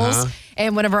channels. Uh-huh.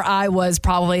 And whenever I was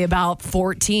probably about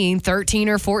 13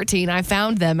 or 14, I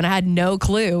found them and I had no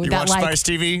clue You that watch like Spice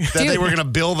TV? That they were going to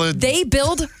bill the... they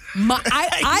billed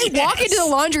I walk into the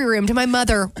laundry room to my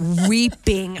mother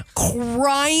weeping,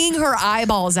 crying her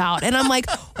eyeballs out. And I'm like,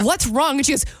 what's wrong? And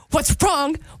she goes, what's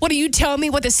wrong? What are you telling me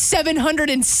what the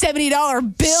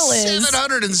 $770 bill is?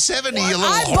 770, you little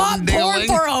I bought porn horndingling.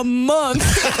 for a month.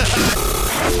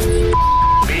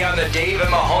 Be on the Dave and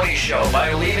Mahoney Show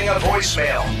by leaving a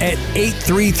voicemail. At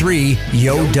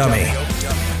 833-YO-DUMMY.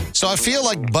 So I feel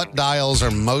like butt dials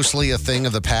are mostly a thing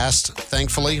of the past,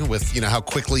 thankfully, with how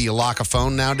quickly you lock a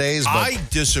phone nowadays. But I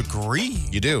disagree.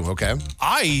 You do, okay.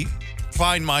 I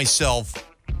find myself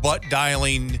butt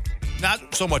dialing,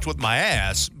 not so much with my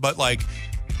ass, but like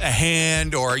a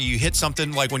hand, or you hit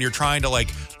something like when you're trying to like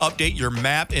update your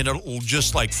map and it'll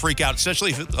just like freak out, especially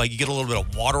if like you get a little bit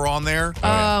of water on there. Oh,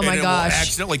 my and it gosh. will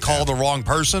accidentally call the wrong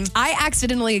person. I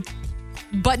accidentally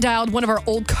butt dialed one of our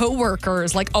old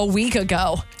coworkers like a week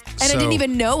ago. And I didn't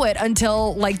even know it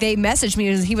until like they messaged me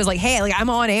and he was like, hey, like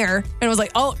I'm on air. And I was like,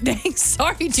 oh, dang,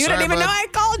 sorry, dude. I didn't even know I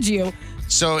called you.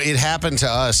 So it happened to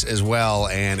us as well,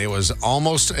 and it was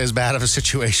almost as bad of a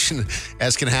situation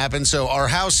as can happen. So our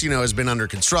house, has been under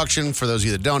construction. For those of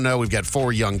you that don't know, we've got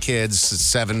 4 young kids,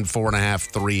 7, 4.5,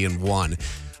 3, and 1.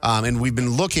 And we've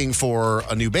been looking for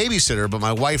a new babysitter, but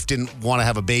my wife didn't want to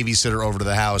have a babysitter over to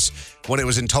the house when it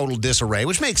was in total disarray,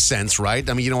 which makes sense, right?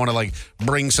 I mean, you don't want to like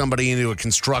bring somebody into a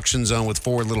construction zone with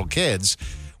 4 little kids.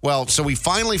 Well, so we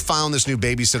finally found this new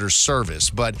babysitter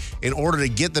service, but in order to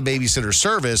get the babysitter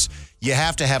service, you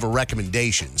have to have a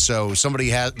recommendation. So somebody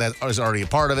that is already a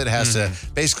part of it has to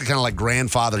basically kind of like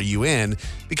grandfather you in,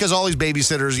 because all these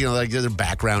babysitters, like they're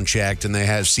background checked and they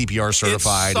have CPR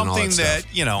certified and all that It's stuff.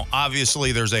 something that,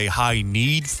 obviously there's a high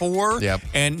need for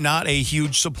and not a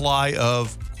huge supply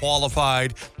of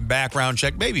qualified background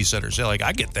check babysitters. So like,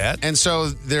 I get that. And so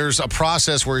there's a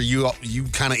process where you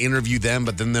kind of interview them,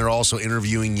 but then they're also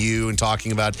interviewing you and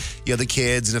talking about the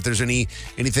kids and if there's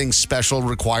anything special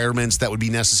requirements that would be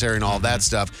necessary and all that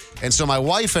stuff. And so my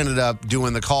wife ended up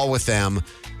doing the call with them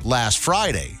last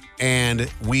Friday. And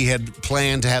we had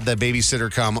planned to have that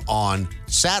babysitter come on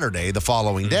Saturday, the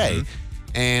following day.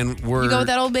 And You go with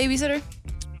that old babysitter?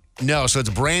 No, so it's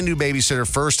a brand new babysitter,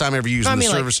 first time ever using the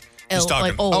service.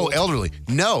 Like old. Oh, elderly.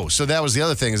 No. So that was the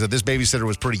other thing, is that this babysitter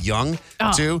was pretty young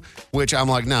too, which I'm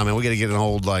like, no, man, we got to get an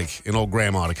old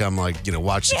grandma to come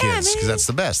watch the kids, because that's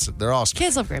the best. They're awesome.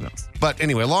 Kids love grandmas. But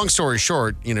anyway, long story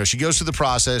short, she goes through the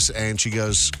process and she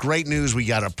goes, great news, we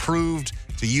got approved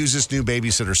to use this new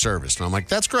babysitter service. And I'm like,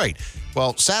 that's great.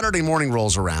 Well, Saturday morning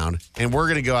rolls around and we're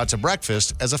going to go out to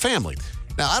breakfast as a family.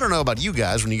 Now, I don't know about you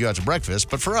guys when you go out to breakfast,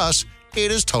 but for us, it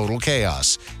is total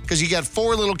chaos, because you got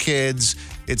 4 little kids.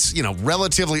 It's,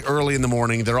 relatively early in the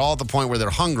morning. They're all at the point where they're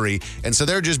hungry. And so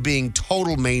they're just being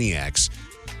total maniacs.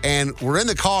 And we're in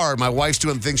the car. My wife's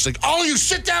doing things. She's like, all of you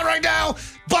sit down right now,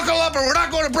 buckle up, or we're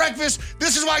not going to breakfast.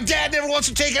 This is why Dad never wants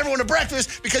to take everyone to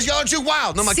breakfast, because y'all are too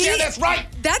wild. And I'm like, yeah, that's right.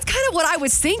 That's kind of what I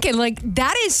was thinking. Like,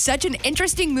 that is such an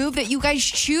interesting move that you guys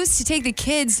choose to take the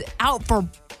kids out for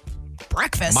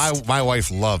breakfast. My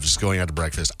wife loves going out to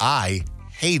breakfast. I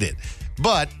hate it.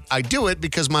 But I do it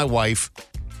because my wife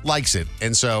likes it.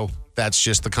 And so that's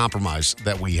just the compromise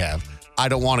that we have. I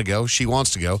don't want to go. She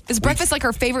wants to go. Is breakfast like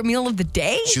her favorite meal of the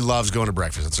day? She loves going to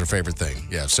breakfast. It's her favorite thing.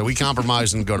 Yeah. So we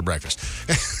compromise and go to breakfast.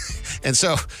 And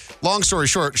so, long story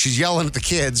short, she's yelling at the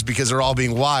kids because they're all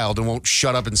being wild and won't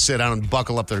shut up and sit down and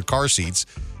buckle up their car seats.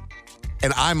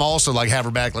 And I'm also like, have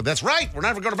her back, like, that's right. We're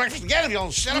never going to breakfast again if you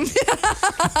don't shut up.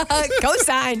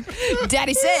 Cosign.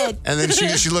 Daddy said. And then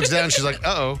she looks down and she's like,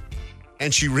 uh-oh.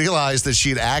 And she realized that she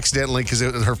had accidentally, because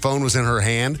her phone was in her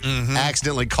hand,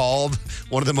 accidentally called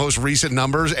one of the most recent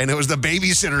numbers, and it was the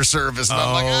babysitter service. And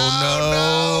I'm like,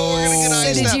 oh, no, we're going to get So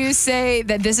iced did out. you say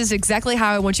that this is exactly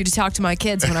how I want you to talk to my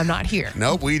kids when I'm not here?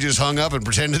 Nope, we just hung up and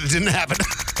pretended it didn't happen.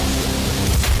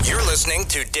 You're listening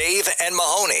to Dave and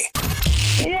Mahoney.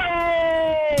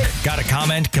 Got a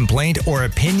comment, complaint, or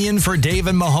opinion for Dave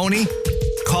and Mahoney?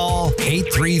 Call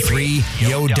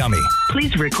 833-YO-DUMMY.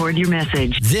 Please record your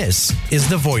message. This is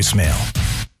the voicemail.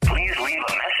 Please leave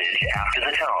a message after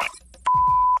the tone.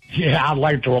 Yeah, I'd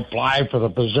like to apply for the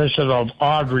position of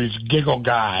Audrey's Giggle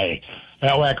Guy.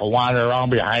 That way I can wander around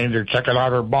behind her checking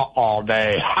out her butt all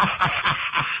day.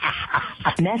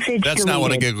 Message That's not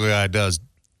what a Giggle Guy does,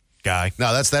 Guy.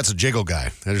 No, that's a Jiggle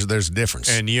Guy. There's a difference.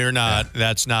 And you're not.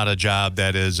 That's not a job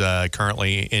that is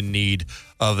currently in need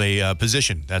of a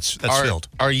position. That's filled.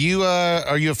 Are you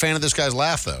a fan of this guy's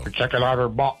laugh though? Checking out her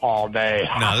butt all day.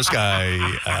 No, this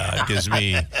guy gives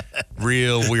me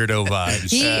real weirdo vibes.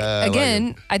 He,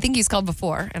 again, I think he's called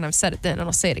before, and I've said it then, and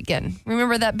I'll say it again.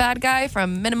 Remember that bad guy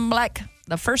from Men in Black,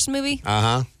 the first movie?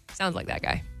 Uh-huh. Sounds like that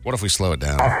guy. What if we slow it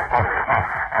down?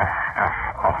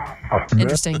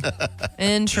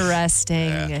 Interesting.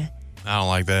 Yeah. I don't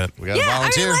like that. We got to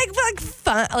volunteer. I mean, like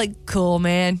fun, like cool,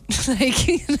 man. Like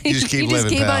you just keep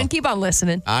living, pal. keep on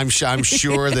listening. I'm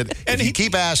sure that if you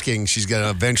keep asking, she's going to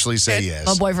eventually say yes.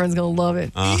 My boyfriend's gonna love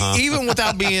it. Even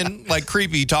without being like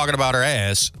creepy talking about her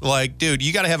ass, like, dude,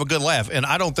 you got to have a good laugh, and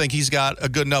I don't think he's got a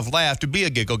good enough laugh to be a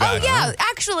Giggle Guy. Oh yeah,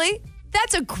 actually,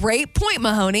 that's a great point,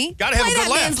 Mahoney. Gotta have Play a good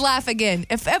that laugh. man's laugh again.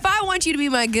 If I want you to be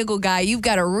my Giggle Guy, you've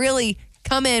got to really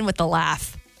come in with the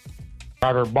laugh.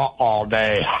 Out her butt all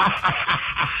day.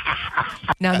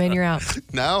 No, man, you're out.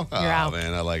 No? You're Oh, out.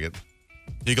 man, I like it.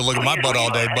 You can look at my butt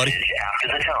all day, buddy.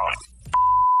 After the tone.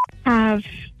 Have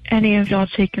any of y'all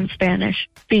taken Spanish?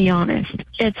 Be honest.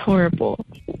 It's horrible.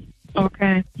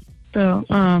 Okay. So,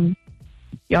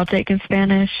 y'all taking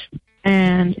Spanish?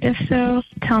 And if so,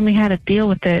 tell me how to deal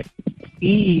with it.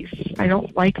 Please. I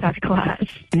don't like that class.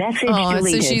 Message Oh, so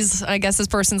deleted. I guess this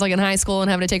person's like in high school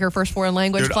and having to take her first foreign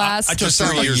language Dude, class. I took Just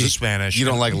sounds 3 like years you- of Spanish. You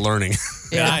don't like learning.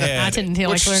 yeah, I I didn't feel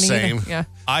like which, learning same. either. Yeah.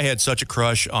 I had such a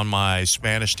crush on my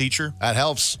Spanish teacher. That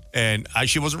helps. And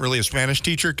she wasn't really a Spanish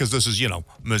teacher because this is,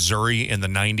 Missouri in the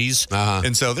 90s. Uh-huh.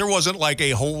 And so there wasn't like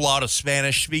a whole lot of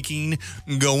Spanish speaking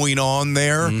going on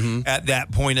there at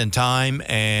that point in time.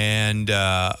 And,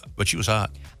 but she was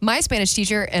hot. My Spanish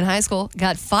teacher in high school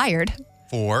got fired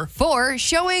For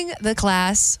showing the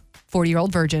class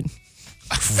 40-year-old virgin.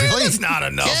 Really? That's not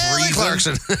enough Kelly reason.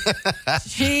 Clarkson.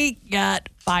 She got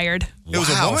fired. It was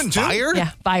a woman, too? Fired? Yeah,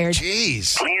 fired.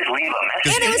 Jeez. Please leave a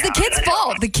message. And it was the kids'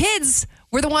 fault. The kids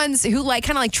were the ones who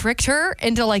kind of tricked her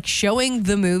into showing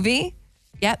the movie.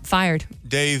 Yep, fired.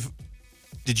 Dave,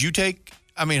 did you take,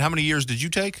 how many years did you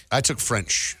take? I took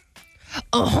French.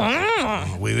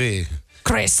 Uh-huh. Oui, oui.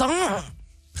 Croissant.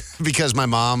 Because my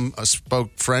mom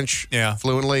spoke French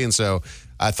fluently, and so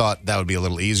I thought that would be a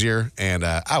little easier, and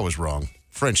I was wrong.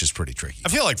 French is pretty tricky. I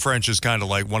feel like French is kind of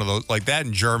like one of those, like that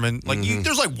in German. Like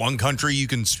there's like one country you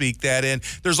can speak that in.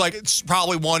 There's like, it's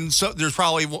probably there's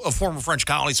probably a former French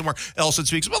colony somewhere else that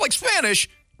speaks. But like Spanish,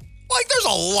 like there's a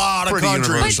lot of Pretty countries.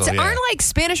 universal. But yeah. aren't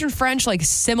Spanish and French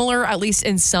similar, at least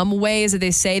in some ways, that they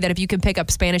say that if you can pick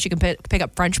up Spanish, you can pick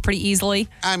up French pretty easily?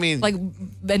 I mean,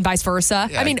 and vice versa.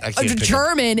 Yeah, I mean, I can't pick up-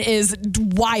 German is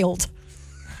wild.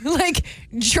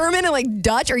 German and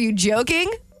Dutch, are you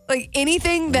joking?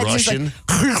 Anything that's Russian.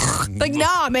 just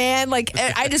nah, man.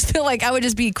 I just feel like I would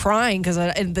just be crying because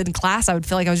in class I would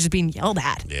feel like I was just being yelled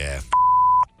at. Yeah.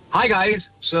 Hi, guys.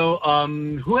 So,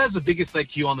 who has the biggest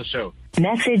IQ on the show?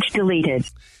 Message deleted.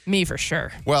 Me for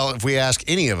sure. Well, if we ask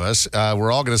any of us,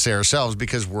 we're all going to say ourselves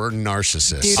because we're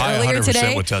narcissists. Dude, I earlier 100%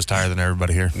 today- would test higher than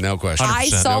everybody here. No question. I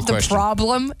 100%, solved no the question.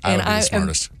 problem I would and be the I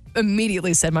smartest.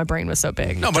 immediately said my brain was so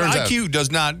big. No, but Turns out- IQ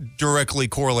does not directly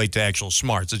correlate to actual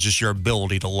smarts. It's just your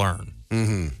ability to learn.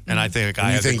 Mm-hmm. And I think I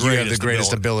You have think the you greatest have the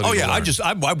greatest ability Oh to yeah,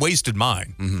 learn. I wasted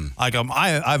mine. Mm-hmm.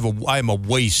 I am a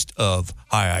waste of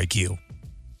high IQ.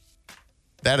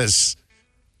 That is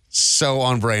so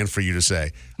on brand for you to say.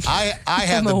 I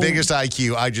have the biggest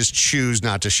IQ. I just choose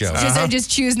not to show. I just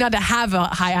choose not to have a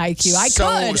high IQ. I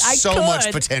could. So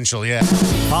much potential, yeah.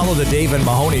 Follow the Dave and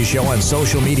Mahoney Show on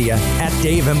social media at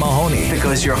Dave and Mahoney. That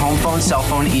goes to your home phone, cell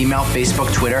phone, email,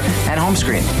 Facebook, Twitter, and home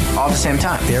screen all at the same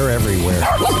time. They're everywhere.